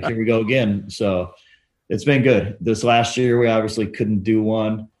 like here we go again. So it's been good. This last year, we obviously couldn't do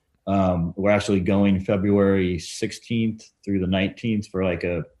one. We're actually going February 16th through the 19th for like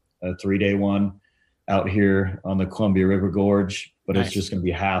a 3-day one out here on the Columbia River Gorge, but It's just going to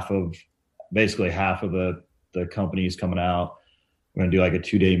be half of the companies coming out. We're going to do like a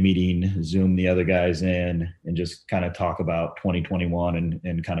 2-day meeting, Zoom the other guys in and just kind of talk about 2021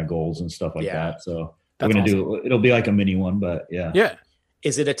 and kind of goals and stuff like that. So we're going to it'll be like a mini one, but yeah. Yeah.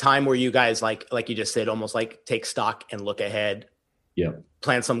 Is it a time where you guys, like you just said, almost like take stock and look ahead? Yep.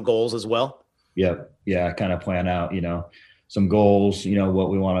 Plan some goals as well? Yep. Yeah. Kind of plan out, some goals, what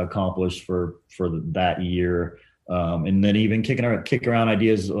we want to accomplish for that year. And then even kick around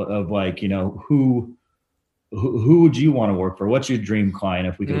ideas of like, who would you want to work for? What's your dream client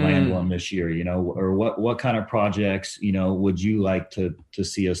if we could land one this year, or what kind of projects, would you like to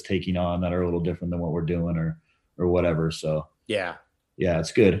see us taking on that are a little different than what we're doing or whatever. So yeah,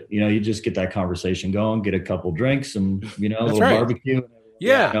 it's good. You just get that conversation going, get a couple drinks and, a little barbecue.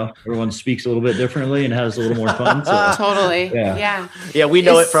 Yeah. Everyone speaks a little bit differently and has a little more fun. So, totally. Yeah. We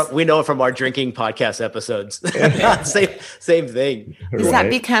know it from our drinking podcast episodes. same thing. Does that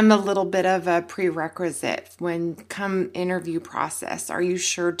become a little bit of a prerequisite when come interview process? Are you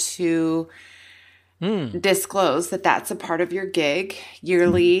sure to disclose that that's a part of your gig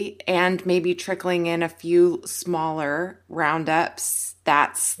yearly and maybe trickling in a few smaller roundups?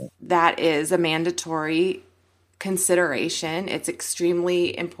 That is a mandatory consideration. It's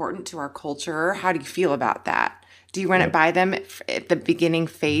extremely important to our culture. How do you feel about that? Do you run it by them at the beginning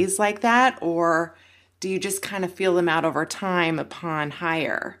phase like that, or do you just kind of feel them out over time upon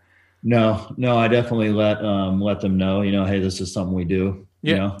hire? No, I definitely let them know, hey, this is something we do,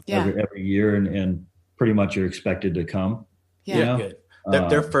 every year and pretty much you're expected to come. Yeah. Good.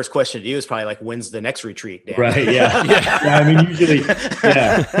 Their first question to you is probably like, when's the next retreat, Dan? Right. Yeah. I mean, usually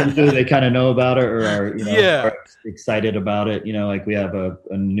they kind of know about it or are excited about it. Like we have a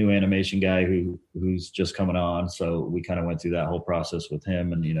new animation guy who's just coming on. So we kind of went through that whole process with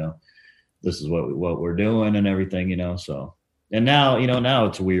him and, this is what we're doing and everything, so. And now, now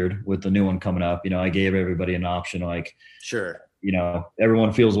it's weird with the new one coming up. I gave everybody an option, like, sure.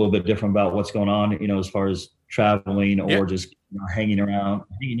 Everyone feels a little bit different about what's going on, as far as traveling or just hanging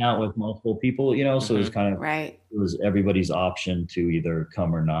out with multiple people, so it's kind of it was everybody's option to either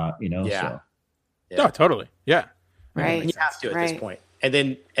come or not, so. No, totally. Yeah. Right. You have to at this point.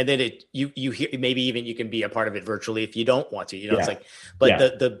 you hear, maybe even you can be a part of it virtually if you don't want to, it's like, but Yeah.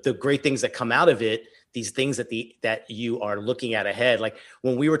 the great things that come out of it, these things that you are looking at ahead. Like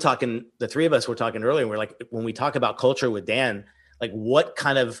when we were talking, the three of us were talking earlier, we're like, when we talk about culture with Dan, like what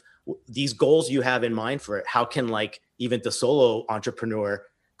kind of these goals you have in mind for it, how can like even the solo entrepreneur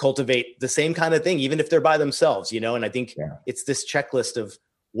cultivate the same kind of thing, even if they're by themselves, and I think it's this checklist of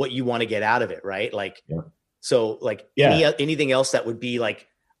what you want to get out of it. Right. Like, so like anything else that would be like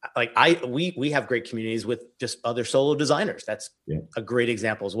we have great communities with just other solo designers. That's a great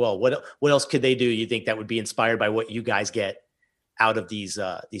example as well. What else could they do, you think, that would be inspired by what you guys get out of these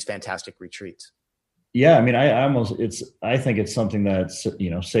fantastic retreats? Yeah. I mean, I think it's something that's,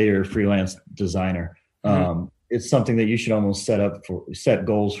 say you're a freelance designer. It's something that you should almost set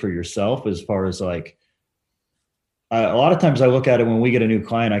goals for yourself, as far as like, a lot of times I look at it when we get a new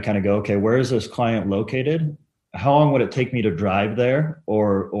client, I kind of go, okay, where is this client located? How long would it take me to drive there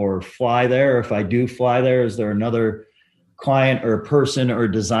or fly there? Or if I do fly there, is there another client or person or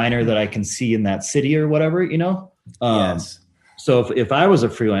designer that I can see in that city or whatever, Yes. So if I was a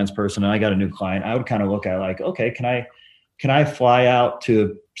freelance person and I got a new client, I would kind of look at like, okay, can I fly out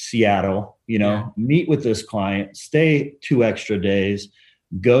to Seattle, meet with this client, stay 2 extra days,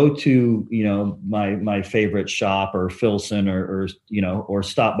 go to, my favorite shop or Filson or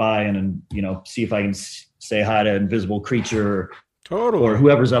stop by and see if I can say hi to Invisible Creature or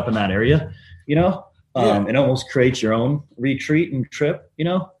whoever's up in that area, and almost create your own retreat and trip,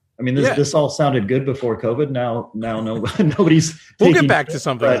 I mean, this all sounded good before COVID. Now nobody's. We'll get back to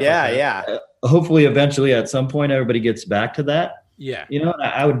something. Hopefully, eventually, at some point, everybody gets back to that. Yeah.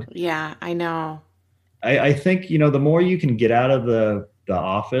 I would. Yeah, I know. I think the more you can get out of the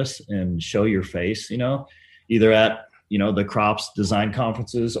office and show your face, either at the Crops design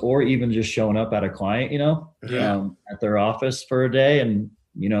conferences or even just showing up at a client, at their office for a day, and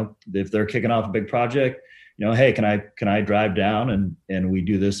if they're kicking off a big project. Hey, can I drive down and we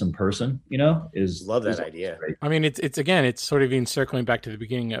do this in person? Love that idea. Great. I mean, it's sort of even circling back to the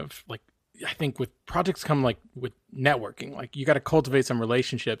beginning of like, I think with projects come like with networking, like you got to cultivate some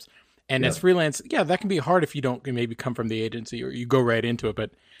relationships. And as freelance, that can be hard if you don't maybe come from the agency or you go right into it.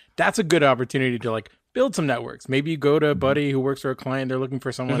 But that's a good opportunity to like build some networks. Maybe you go to a buddy who works for a client. They're looking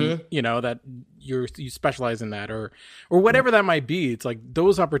for someone, that you specialize in that or whatever that might be. It's like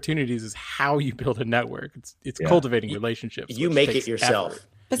those opportunities is how you build a network. It's cultivating relationships. You make it yourself. Effort.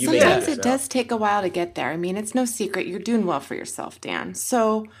 But sometimes it does take a while to get there. I mean, it's no secret. You're doing well for yourself, Dan.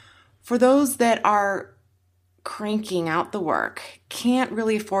 So for those that are cranking out the work, can't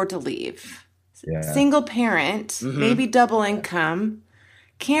really afford to leave. Single parent, maybe double income,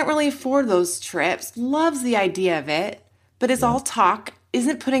 can't really afford those trips, loves the idea of it, but is all talk,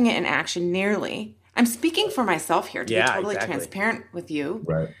 isn't putting it in action nearly. I'm speaking for myself here to be totally transparent with you.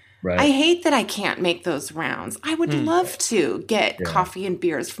 Right. I hate that I can't make those rounds. I would love to get coffee and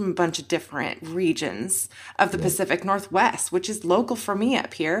beers from a bunch of different regions of the Pacific Northwest, which is local for me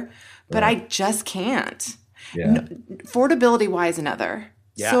up here, but I just can't. Affordability wise, another.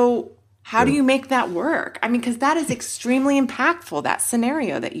 So how do you make that work? I mean, because that is extremely impactful, that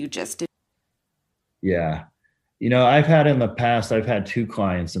scenario that you just did. Yeah. I've had 2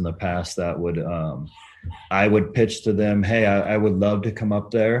 clients in the past that would, I would pitch to them, hey, I would love to come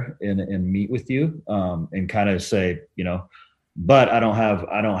up there and meet with you, and kind of say, but I don't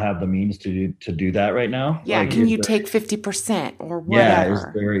have the means to do that right now. Yeah. Can you take 50% or whatever? Yeah. Is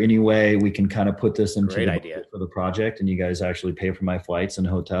there any way we can kind of put this into the budget for the project and you guys actually pay for my flights and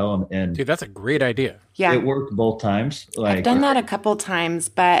hotel? And dude, that's a great idea. Yeah. It worked both times. I've done that a couple times,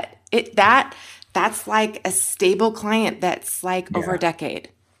 but that's like a stable client that's like over a decade.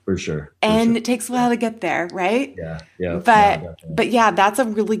 For sure. And it takes a while to get there, right? Yeah. But that's a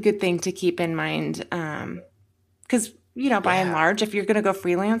really good thing to keep in mind. Because by and large, if you're going to go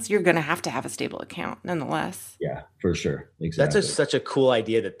freelance, you're going to have a stable account nonetheless. Yeah, for sure. Exactly. That's such a cool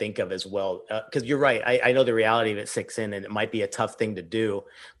idea to think of as well. Because you're right. I know the reality of it sinks in and it might be a tough thing to do.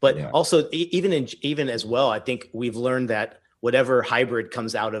 But also, even as well, I think we've learned that whatever hybrid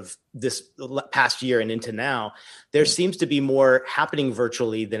comes out of this past year and into now, there seems to be more happening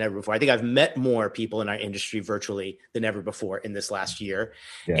virtually than ever before. I think I've met more people in our industry virtually than ever before in this last year.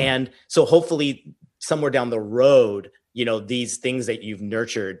 Yeah. And so hopefully somewhere down the road, these things that you've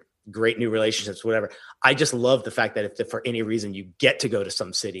nurtured, great new relationships, whatever. I just love the fact that if for any reason you get to go to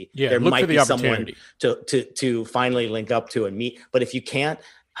some city, there might be someone to finally link up to and meet. But if you can't,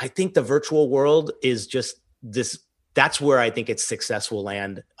 I think the virtual world is just this. That's where I think its success will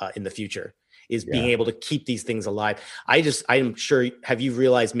land in the future. is being able to keep these things alive. I'm sure, have you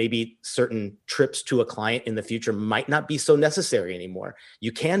realized maybe certain trips to a client in the future might not be so necessary anymore?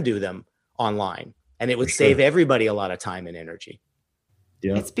 You can do them online, and it would save everybody a lot of time and energy.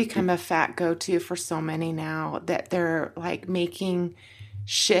 Yeah. It's become a fat go-to for so many now that they're like making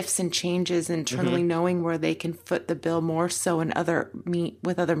shifts and changes internally, knowing where they can foot the bill more so in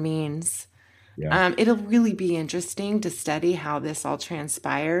with other means. Yeah. It'll really be interesting to study how this all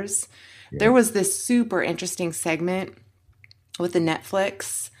transpires. Yeah. There was this super interesting segment with the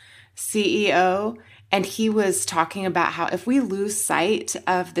Netflix CEO, and he was talking about how if we lose sight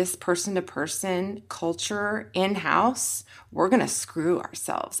of this person-to-person culture in-house, we're going to screw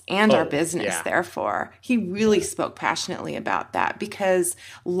ourselves and our business. Therefore, he really spoke passionately about that, because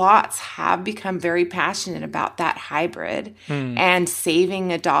lots have become very passionate about that hybrid and saving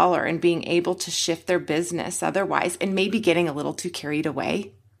 $1 and being able to shift their business otherwise, and maybe getting a little too carried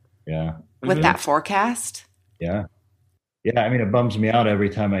away with that forecast. Yeah. Yeah, I mean, it bums me out every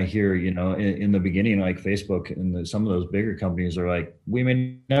time I hear, in the beginning, like Facebook and some of those bigger companies are like, we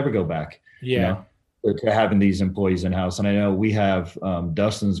may never go back, to having these employees in house. And I know we have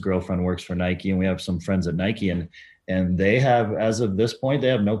Dustin's girlfriend works for Nike, and we have some friends at Nike, and they have, as of this point, they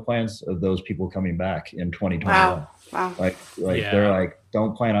have no plans of those people coming back in 2021. Wow. Like they're like,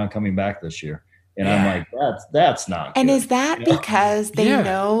 don't plan on coming back this year. And I'm like, that's not And good. is that because they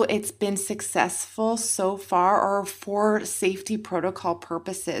know it's been successful so far, or for safety protocol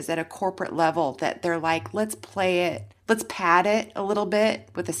purposes at a corporate level that they're like, let's pad it a little bit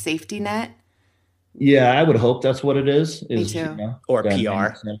with a safety net? Yeah, I would hope that's what it is. Me too. Or PR.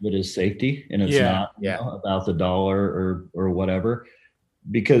 Of it is safety, and it's not about the dollar or whatever,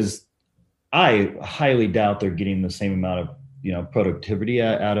 because I highly doubt they're getting the same amount of, productivity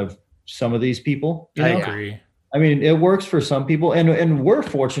out of some of these people. I agree. I mean, it works for some people, and we're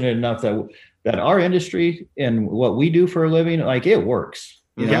fortunate enough that our industry and what we do for a living, like, it works.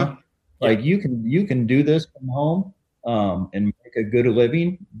 Like you can do this from home and make a good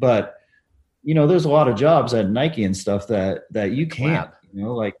living, but there's a lot of jobs at Nike and stuff that you can't.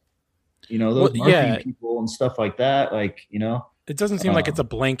 Those marketing people and stuff like that. Like, it doesn't seem like it's a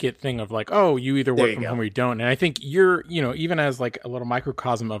blanket thing of like, oh, you either work from home or you don't. And I think you're, even as like a little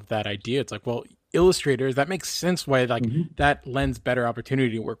microcosm of that idea, it's like, well, illustrators, that makes sense why like that lends better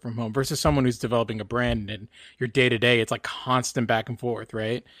opportunity to work from home versus someone who's developing a brand and your day to day, it's like constant back and forth,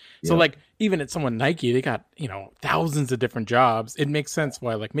 right? Yeah. So like even at someone Nike, they got, thousands of different jobs. It makes sense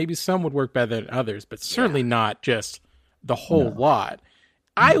why like maybe some would work better than others, but certainly not just the whole lot.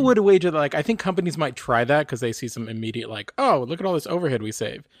 I would wager that, like, I think companies might try that because they see some immediate, like, oh, look at all this overhead we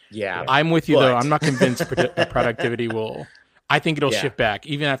save. Yeah. I'm with you, though. I'm not convinced productivity will. I think it'll shift back.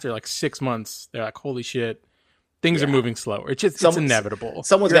 Even after, like, 6 months, they're like, holy shit, things are moving slower. It's just it's inevitable.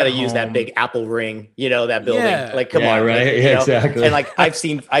 Someone's got to use that big Apple ring, that building. Yeah. Like, come on. Right? Exactly. And, like, I've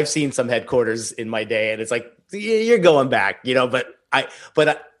seen some headquarters in my day, and it's like, you're going back, but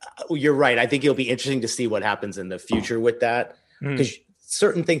you're right. I think it'll be interesting to see what happens in the future with that. Because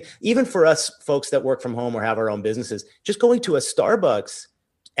certain things, even for us folks that work from home or have our own businesses, just going to a Starbucks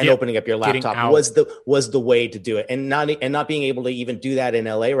and opening up your laptop was the way to do it. And not being able to even do that in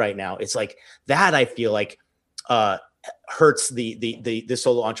LA right now. It's like that, I feel like hurts the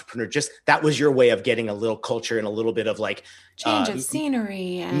solo entrepreneur. Just that was your way of getting a little culture and a little bit of like change of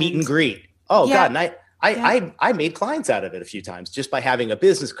scenery and meet and greet. Oh God. And I made clients out of it a few times just by having a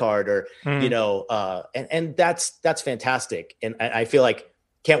business card or, and that's fantastic. And I feel like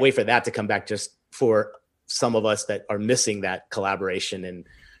can't wait for that to come back just for some of us that are missing that collaboration and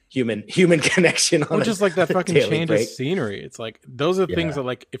human connection. Just like that fucking change of scenery. It's like, those are things that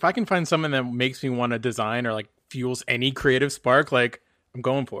like, if I can find something that makes me want to design or like fuels any creative spark, like I'm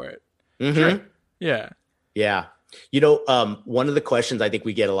going for it. Sure. Yeah. Yeah. One of the questions I think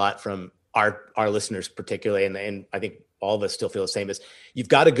we get a lot from our listeners particularly, and I think all of us still feel the same, is you've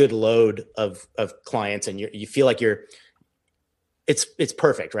got a good load of clients and you feel like it's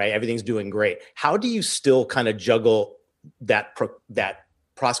perfect, right? Everything's doing great. How do you still kind of juggle that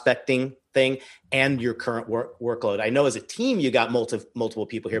prospecting thing and your current workload? I know as a team, you got multiple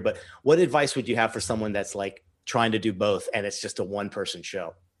people here, but what advice would you have for someone that's like trying to do both and it's just a one-person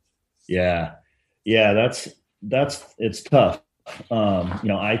show? Yeah, that's it's tough.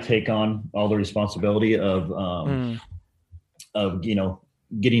 I take on all the responsibility of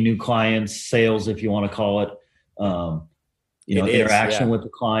getting new clients, sales, if you want to call it, interaction with the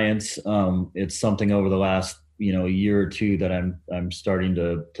clients. It's something over the last, year or two that I'm starting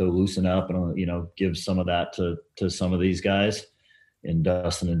to loosen up and, give some of that to some of these guys and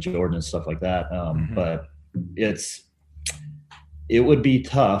Dustin and Jordan and stuff like that. But it would be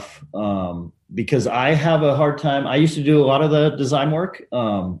tough because I have a hard time. I used to do a lot of the design work.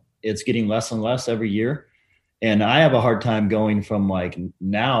 It's getting less and less every year. And I have a hard time going from like,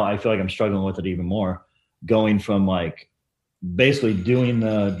 now I feel like I'm struggling with it even more, going from like basically doing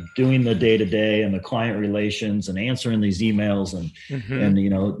the day-to-day and the client relations and answering these emails and you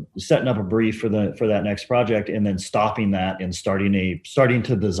know, setting up a brief for that next project, and then stopping that and starting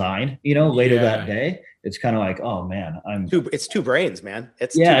to design, you know, later that day. It's kind of like, oh man, it's two brains, man.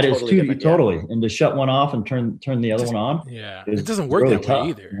 It's totally. And to shut one off and turn the other one on. Yeah. It doesn't work really that tough, way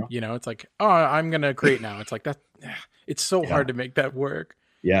either. You know, it's like, oh, I'm going to create now. It's like that. It's so hard to make that work.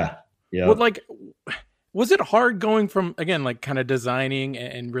 Yeah. Yeah. Well, like, was it hard going from, again, like kind of designing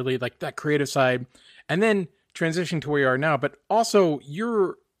and really like that creative side and then transitioning to where you are now, but also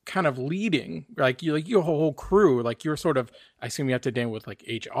you're kind of leading, like you have a whole crew, like you're sort of, I assume you have to deal with like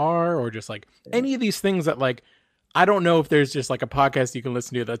HR or just like any of these things that like, I don't know if there's just like a podcast you can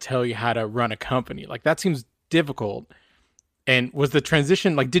listen to that tell you how to run a company. Like that seems difficult. And was the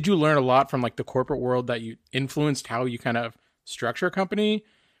transition, like, did you learn a lot from like the corporate world that you influenced how you kind of structure a company?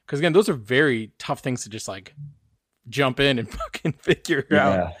 Because again, those are very tough things to just like jump in and fucking figure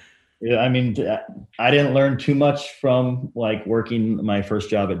out. Yeah, I mean, I didn't learn too much from like working my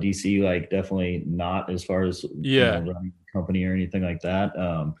first job at DC, like definitely not as far as you know, running a company or anything like that.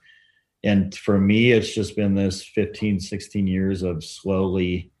 And for me, it's just been this 15, 16 years of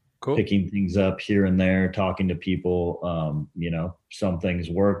slowly picking things up here and there, talking to people. You know, some things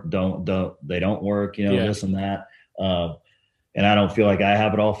work, they don't work, you know, this and that. And I don't feel like I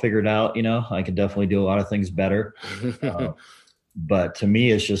have it all figured out. You know, I could definitely do a lot of things better. But to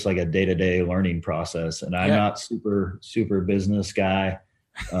me, it's just like a day-to-day learning process. And I'm not super business guy.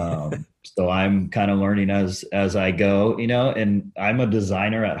 So I'm kind of learning as I go, you know, and I'm a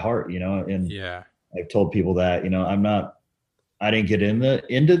designer at heart, you know, and I've told people that, you know, I didn't get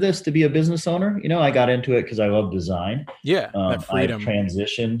into this to be a business owner. You know, I got into it because I love design. That freedom. I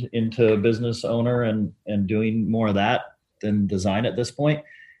transitioned into a business owner and doing more of that than design at this point.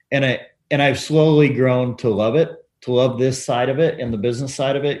 And I've slowly grown to love it, to love this side of it and the business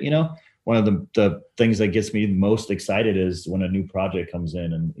side of it. You know, one of the things that gets me most excited is when a new project comes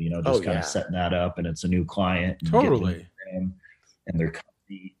in and, you know, just kind of setting that up and it's a new client. Totally. And their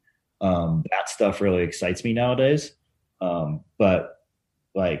company. That stuff really excites me nowadays. But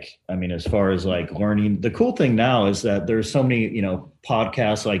like, I mean, as far as like learning, the cool thing now is that there's so many, you know,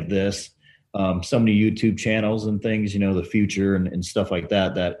 podcasts like this, so many YouTube channels and things, you know, the future and stuff like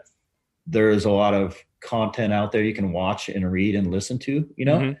that, that there is a lot of content out there you can watch and read and listen to, you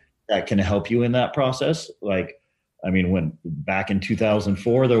know, that can help you in that process. Like, I mean, when back in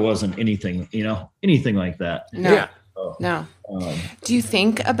 2004, there wasn't anything like that. No. Do you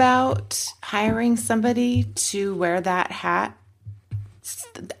think about hiring somebody to wear that hat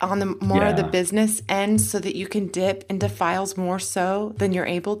on the more of the business end so that you can dip into files more so than you're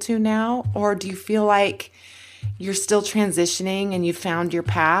able to now? Or do you feel like you're still transitioning and you found your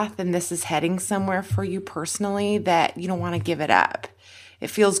path and this is heading somewhere for you personally that you don't want to give it up? It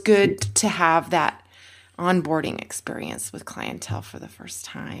feels good to have that onboarding experience with clientele for the first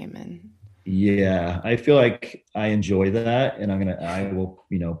time. And yeah, I feel like I enjoy that and I will,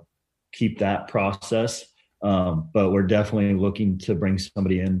 you know, keep that process. But we're definitely looking to bring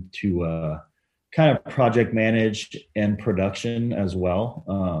somebody in to kind of project manage and production as well.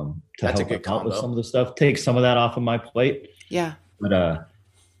 To That's help a good out with combo. some of the stuff, take some of that off of my plate. yeah.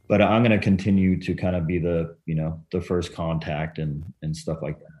 But I'm going to continue to kind of be the, you know, the first contact and stuff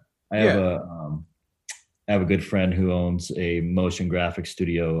like that. I have a good friend who owns a motion graphic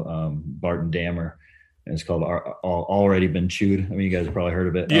studio, Barton Dammer, and it's called Already Been Chewed. I mean, you guys have probably heard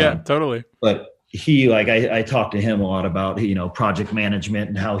of it. Yeah, totally. But he, like, I talked to him a lot about, you know, project management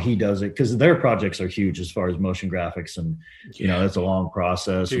and how he does it, because their projects are huge as far as motion graphics, and you know, that's a long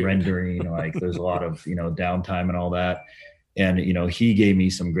process, rendering, like there's a lot of, you know, downtime and all that. And, you know, he gave me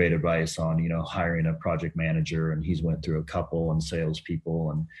some great advice on, you know, hiring a project manager, and he's went through a couple and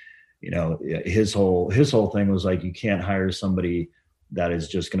salespeople, and, you know, his whole thing was like, you can't hire somebody that is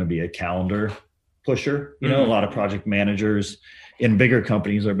just going to be a calendar pusher. You know, a lot of project managers in bigger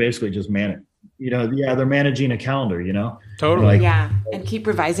companies are basically just they're managing a calendar, you know? Totally. And keep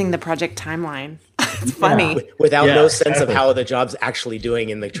revising the project timeline. It's funny. Without no sense of how the job's actually doing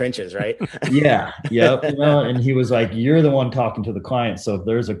in the trenches, right? You know, and he was like, you're the one talking to the client. So if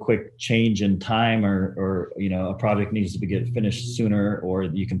there's a quick change in time or you know, a project needs to get finished sooner, or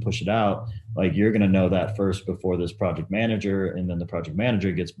you can push it out, like you're going to know that first before this project manager, and then the project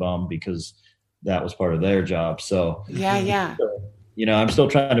manager gets bummed because that was part of their job. So Yeah. you know, I'm still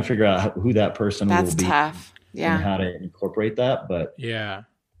trying to figure out who that person will be. That's tough. and how to incorporate that. But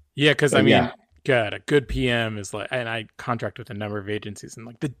because I mean, God, a good PM is like, and I contract with a number of agencies, and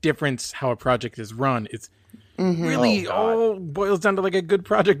like the difference how a project is run is really all boils down to like a good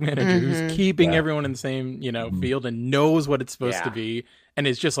project manager who's keeping everyone in the same, field and knows what it's supposed to be, and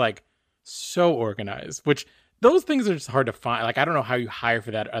is just like so organized, which those things are just hard to find. Like, I don't know how you hire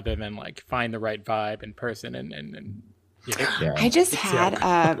for that other than like find the right vibe in person and I just had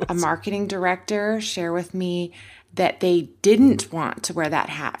a marketing director share with me that they didn't want to wear that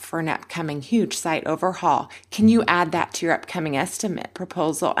hat for an upcoming huge site overhaul. Can you add that to your upcoming estimate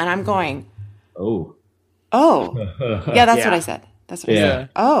proposal? And I'm going, oh, yeah, that's what I said. That's what I said.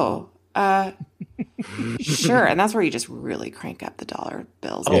 Oh, sure. And that's where you just really crank up the dollar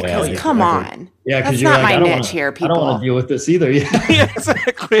bills. Because come on. Yeah, that's not my niche here, people. I don't want to deal with this either. Yeah,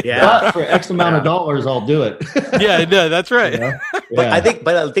 exactly. But for X amount of dollars, I'll do it. No, that's right. But I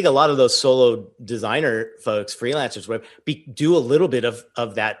think a lot of those solo designer folks, freelancers, do a little bit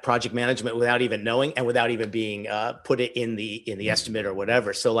of that project management without even knowing and without even being put it in the estimate or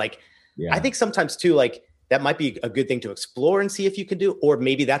whatever. So I think sometimes too, like that might be a good thing to explore and see if you can do, or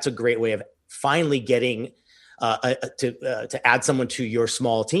maybe that's a great way of finally getting to add someone to your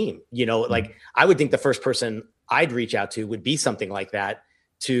small team. Like I would think the first person I'd reach out to would be something like that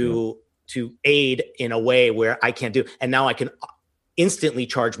to aid in a way where I can't do, and now I can instantly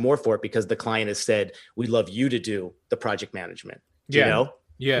charge more for it because the client has said, we'd love you to do the project management. You know?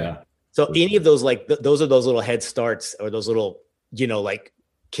 Yeah. So any of those, like those are those little head starts or those little, like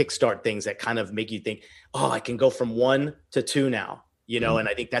kickstart things that kind of make you think, oh, I can go from 1 to 2 now, and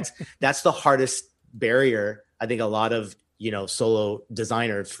I think that's the hardest barrier. I think a lot of, solo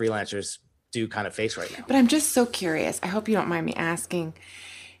designers, freelancers do kind of face right now. But I'm just so curious. I hope you don't mind me asking,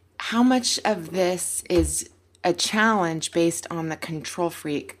 how much of this is a challenge based on the control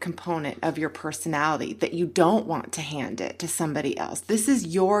freak component of your personality that you don't want to hand it to somebody else? This is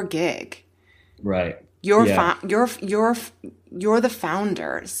your gig. Right. You're the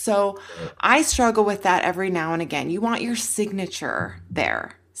founder. So I struggle with that every now and again. You want your signature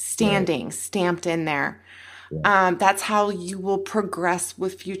there, stamped in there. Yeah. That's how you will progress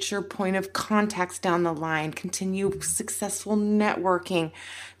with future point of contacts down the line, continue successful networking.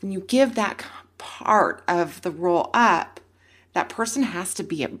 When you give that part of the roll up, that person has to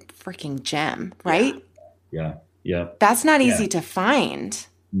be a freaking gem, right? Yeah. That's not easy to find.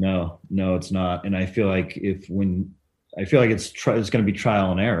 No, it's not. And I feel like it's going to be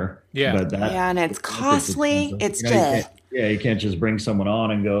trial and error. Yeah. But and it's costly. You can't just bring someone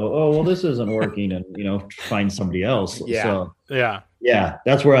on and go, oh, well, this isn't working, and find somebody else. So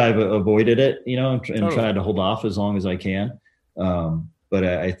that's where I've avoided it, and tried to hold off as long as I can. But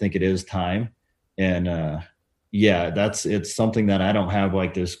I think it is time. And it's something that I don't have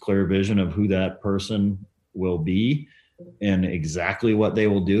like this clear vision of who that person will be and exactly what they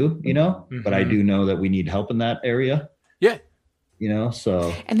will do, but I do know that we need help in that area. Yeah.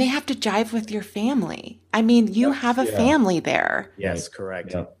 So. And they have to jive with your family. I mean, you have a family there. Yes,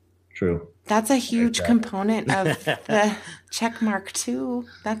 correct. Yep. True. That's a huge component of the check mark too.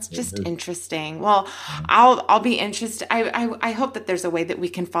 That's just interesting. Well, I'll be interested. I hope that there's a way that we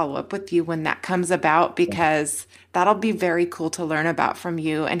can follow up with you when that comes about, because that'll be very cool to learn about from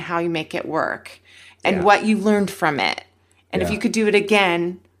you and how you make it work and what you learned from it. And if you could do it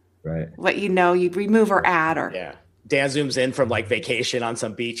again, what you'd remove or add or. Yeah. Dan zooms in from like vacation on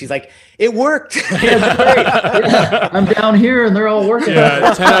some beach. He's like, it worked. I'm down here and they're all working. 10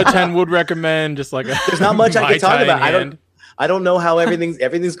 out of 10 would recommend. Just like there's not much I can talk about. I don't know how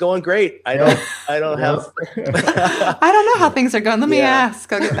everything's going great. I don't have. I don't know how things are going. Let me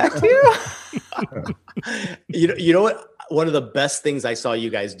ask. I'll get back to you. You know what? One of the best things I saw you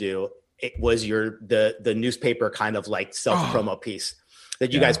guys do, it was the newspaper kind of like self-promo piece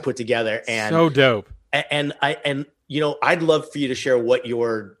that you guys put together, and so dope. And I'd love for you to share what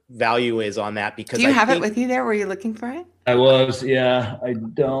your value is on that, because do you have it with you there? Were you looking for it? I was, yeah. I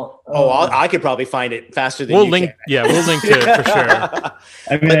don't. I could probably find it faster than we'll link to it for sure.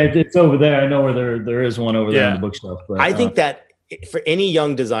 I mean, it's over there. I know where there is one over there on the bookshelf. But I think that for any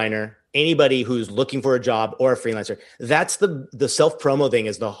young designer, anybody who's looking for a job or a freelancer, that's the self-promo thing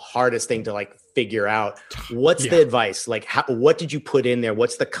is the hardest thing to like figure out. What's the advice? Like, what did you put in there?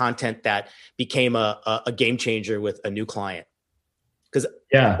 What's the content that became a game changer with a new client? Because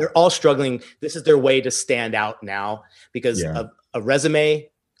they're all struggling. This is their way to stand out now, because a resume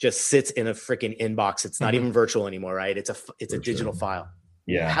just sits in a freaking inbox. It's not even virtual anymore, right? It's a digital file.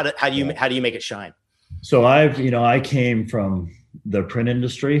 Yeah. How do you make it shine? So I came from the print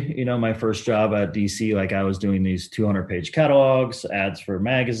industry. You know, my first job at DC, like I was doing these 200-page catalogs, ads for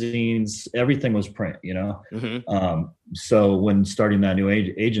magazines, everything was print, you know? So when starting that new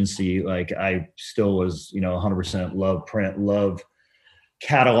agency, like I still was, you know, 100% love print, love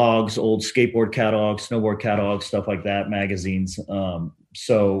catalogs, old skateboard catalogs, snowboard catalogs, stuff like that, magazines.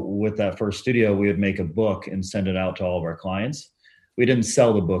 So with that first studio, we would make a book and send it out to all of our clients. We didn't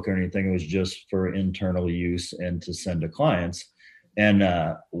sell the book or anything. It was just for internal use and to send to clients. And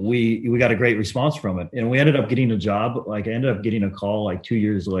we got a great response from it. And we ended up getting a job. Like I ended up getting a call like 2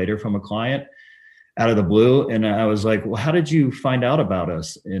 years later from a client out of the blue. And I was like, well, how did you find out about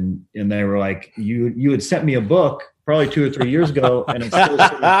us? And they were like, you had sent me a book probably 2 or 3 years ago. And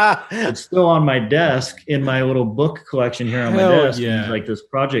it's still on my desk in my little book collection here on my desk. Yeah. And it was like this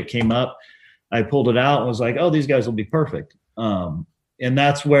project came up. I pulled it out and was like, oh, these guys will be perfect. And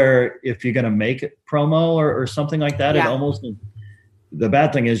that's where, if you're going to make it promo or something like that, it almost, the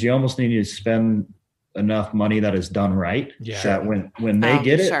bad thing is you almost need to spend enough money that is done right. Yeah. That when they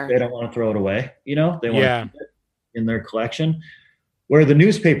get it, they don't want to throw it away. You know, they want to keep it in their collection. Where the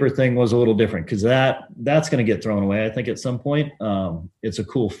newspaper thing was a little different, because that's going to get thrown away, I think, at some point. It's a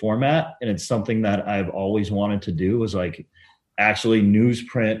cool format, and it's something that I've always wanted to do, was like actually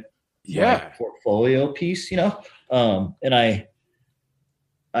newsprint like portfolio piece, you know. And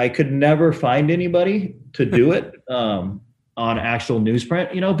I could never find anybody to do it on actual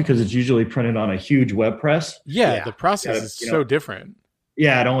newsprint, you know, because it's usually printed on a huge web press. Yeah. The process is so different.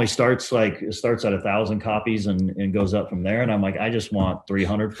 Yeah. It only starts at 1,000 copies and goes up from there. And I'm like, I just want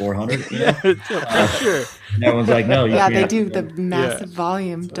 300, 400. You know? Sure. And everyone's like, no, you can't. They do the massive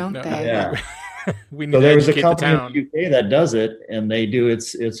volume, don't they? Yeah. So there was a company in the UK that does it, and they do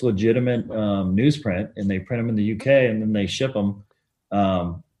it's legitimate newsprint, and they print them in the UK and then they ship them.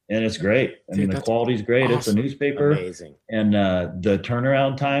 And it's great. I mean, the quality's great. Awesome. It's a newspaper. Amazing. And the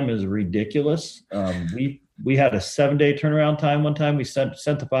turnaround time is ridiculous. We had a 7-day turnaround time one time. We sent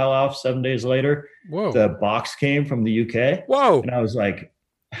the file off 7 days later. Whoa. The box came from the UK. Whoa. And I was like,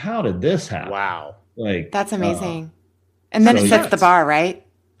 how did this happen? Wow. Like, that's amazing. And then it sets the bar, right?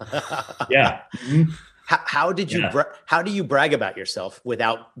 Yeah. Mm-hmm. How did you how do you brag about yourself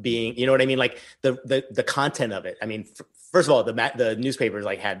without being, you know what I mean, like the content of it? I mean, first of all, the newspapers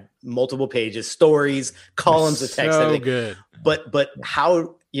like had multiple pages, stories, columns of text, so everything. Good. But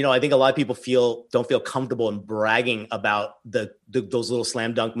how, you know, I think a lot of people don't feel comfortable in bragging about those little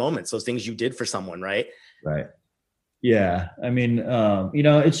slam dunk moments, those things you did for someone, right? Right. Yeah. I mean, you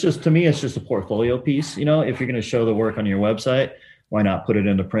know, it's just, to me, it's just a portfolio piece. You know, if you're going to show the work on your website, why not put it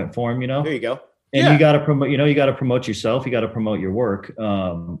into print form, you know? There you go. And you got to promote, you know, you got to promote yourself. You got to promote your work.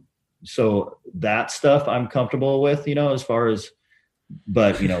 So that stuff I'm comfortable with, you know, as far as,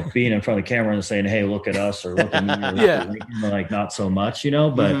 but, you know, being in front of the camera and saying, hey, look at us, or look at me, like not so much, you know,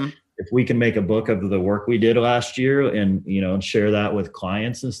 but if we can make a book of the work we did last year and, you know, and share that with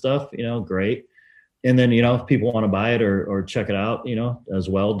clients and stuff, you know, great. And then, you know, if people want to buy it or check it out, you know, as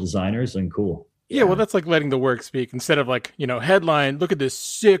well, designers, and cool. Yeah, well, that's like letting the work speak instead of like, you know, headline, look at this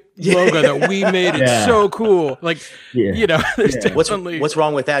sick logo that we made. It's so cool. Like, you know, there's definitely... What's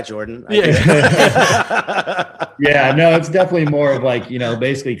wrong with that, Jordan? Yeah, no, it's definitely more of like, you know,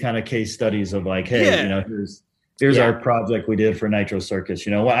 basically kind of case studies of like, hey, you know, here's our project we did for Nitro Circus.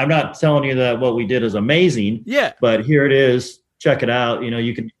 You know, I'm not telling you that what we did is amazing. Yeah. But here it is. Check it out. You know,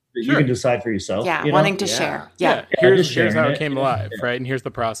 you can decide for yourself. Yeah, you know? wanting to share. Yeah. Here's how it came alive, right? And here's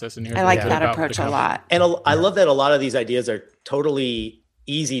the process. And here's I like that approach a lot. And I love that a lot of these ideas are totally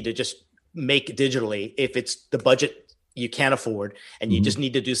easy to just make digitally if it's the budget you can't afford and you just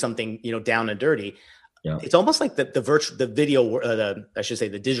need to do something, you know, down and dirty. Yeah. It's almost like the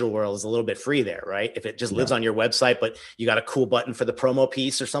digital world is a little bit free there, right? If it just lives on your website, but you got a cool button for the promo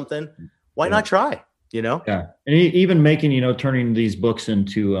piece or something, why not try? You know? Yeah. And even making, you know, turning these books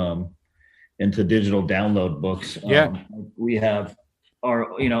into digital download books. We have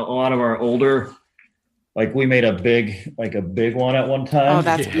our, you know, a lot of our older, like we made a big one at one time. Oh,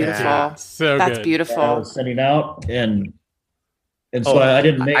 that's beautiful. So that's good. Beautiful. I was sending out and so I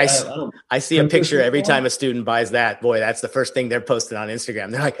didn't make, I see a picture every time a student buys that. Boy, that's the first thing they're posting on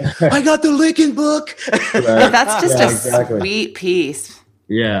Instagram. They're like, I got the Lincoln book. Right. That's just sweet piece.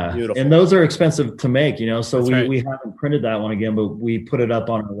 Yeah. Beautiful. And those are expensive to make, you know, so we haven't printed that one again, but we put it up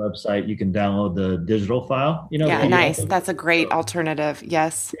on our website. You can download the digital file, you know. Yeah, nice. That's a great alternative.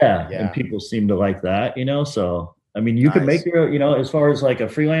 Yes. Yeah. And people seem to like that, you know, so, I mean, you can make your, you know, as far as like a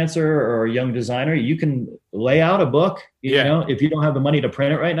freelancer or a young designer, you can lay out a book, you know, if you don't have the money to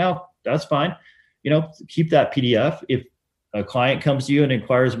print it right now, that's fine. You know, keep that PDF. If a client comes to you and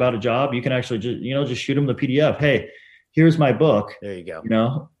inquires about a job, you can actually just, you know, just shoot them the PDF. Hey, here's my book. There you go. You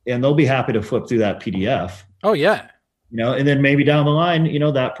know, and they'll be happy to flip through that PDF. Oh yeah. You know, and then maybe down the line, you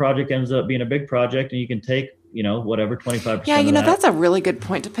know, that project ends up being a big project, and you can take, you know, whatever 25%. Yeah, you know, that's a really good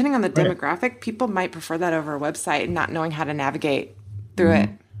point. Depending on the demographic, people might prefer that over a website and not knowing how to navigate through it.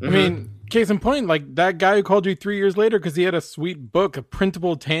 I mean, case in point, like that guy who called you 3 years later because he had a sweet book, a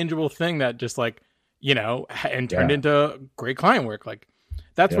printable, tangible thing that just like, you know, and turned into great client work. Like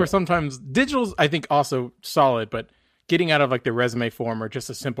that's where sometimes digital's, I think, also solid, but getting out of like the resume form or just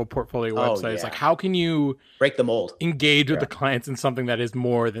a simple portfolio website is like, how can you break the mold, engage with the clients in something that is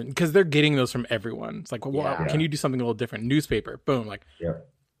more than, because they're getting those from everyone. It's like, well, can you do something a little different? Newspaper, boom, like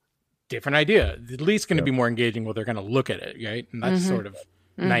different idea. At least going to be more engaging when they're going to look at it, right? And that's sort of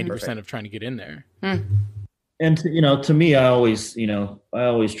 90% of trying to get in there. And you know, to me, I always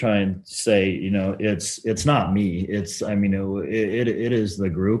try and say, you know, it's not me. It's, I mean, it is the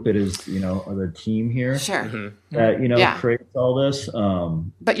group. It is, you know, the team here that, you know, creates all this.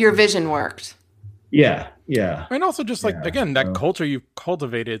 But your vision worked. Yeah. And also just like, again, that culture you've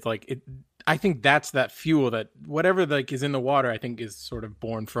cultivated, like it, I think that's that fuel that whatever like is in the water, I think is sort of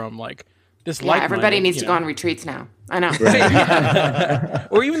born from like this. Everybody needs to go on retreats now. I know.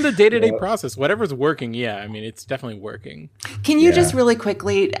 Or even the day-to-day process, whatever's working. Yeah. I mean, it's definitely working. Can you just really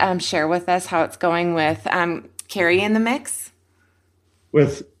quickly share with us how it's going with Carrie in the mix?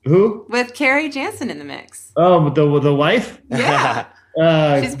 With who? With Carrie Janssen in the mix. Oh, with the wife? Yeah.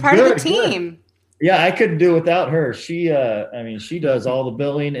 She's part of the team. Good. Yeah, I couldn't do without her. She, I mean, she does all the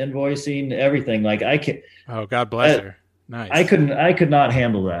billing, invoicing, everything. Like I can. Oh, God bless her. Nice. I could not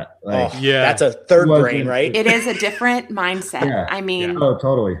handle that. Like, that's a third brain, right? It is a different mindset. I mean, oh,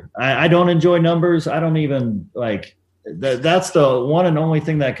 totally. I don't enjoy numbers. I don't even like that's the one and only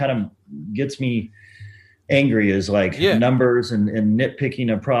thing that kind of gets me angry is like numbers and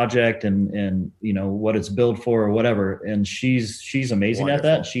nitpicking a project and you know what it's billed for or whatever. And she's amazing at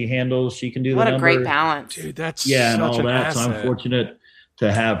that. She can do what the numbers. What a great balance. Dude, that's and all such an that. asset. So I'm fortunate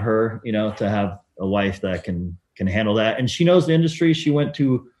to have her, you know, to have a wife that can handle that. And she knows the industry. She went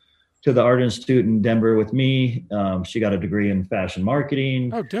to the Art Institute in Denver with me. She got a degree in fashion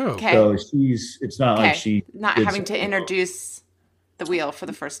marketing. Oh, dope. Okay. So it's not like she not having to introduce the wheel for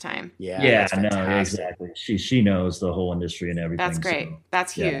the first time. Yeah, no, exactly. She knows the whole industry and everything. That's great. So,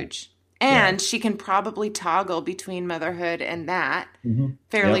 that's huge. And she can probably toggle between motherhood and that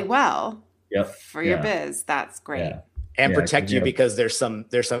fairly well for your biz. That's great. Yeah. And protect you because there's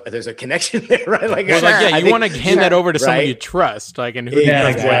a connection there, right? Like, you want to hand that over to someone you trust, like, and who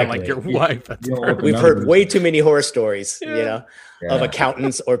does what, like your wife. That's We've heard way too many horror stories, you know, of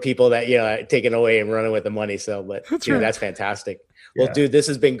accountants or people that, you know, taking away and running with the money. So, but that's fantastic. Well, dude, this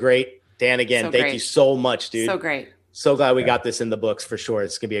has been great. Dan, again, thank you so much, dude. So great. So glad we got this in the books for sure.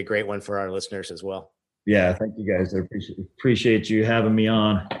 It's gonna be a great one for our listeners as well. Yeah, thank you guys. I appreciate you having me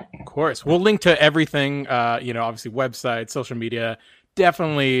on. Of course. We'll link to everything, you know, obviously website, social media,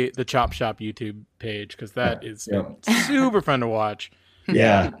 definitely the Chop Shop YouTube page, because that is super fun to watch.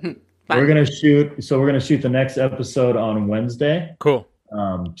 Yeah. We're going to shoot the next episode on Wednesday. Cool.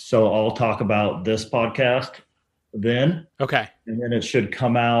 So I'll talk about this podcast then. Okay. And then it should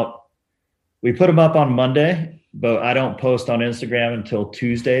come out. We put them up on Monday, but I don't post on Instagram until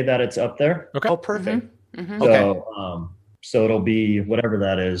Tuesday that it's up there. Okay. Oh, perfect. So it'll be whatever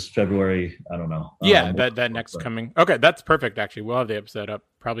that is, February. I don't know. Yeah, that next coming. Okay, that's perfect. Actually, we'll have the episode up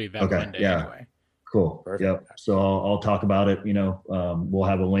probably that Monday anyway. Cool. Perfect. Yep. So I'll talk about it. You know, we'll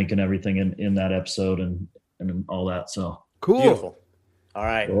have a link and everything in that episode and all that. So cool. Beautiful. All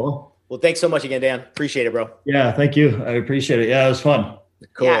right. Cool. Well, thanks so much again, Dan. Appreciate it, bro. Yeah, thank you. I appreciate it. Yeah, it was fun.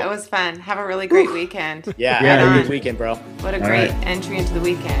 Cool. Yeah, it was fun. Have a really great weekend. Yeah, have a good weekend, bro. What a great entry into the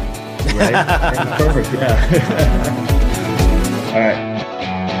weekend. Right? Perfect. Yeah. All right.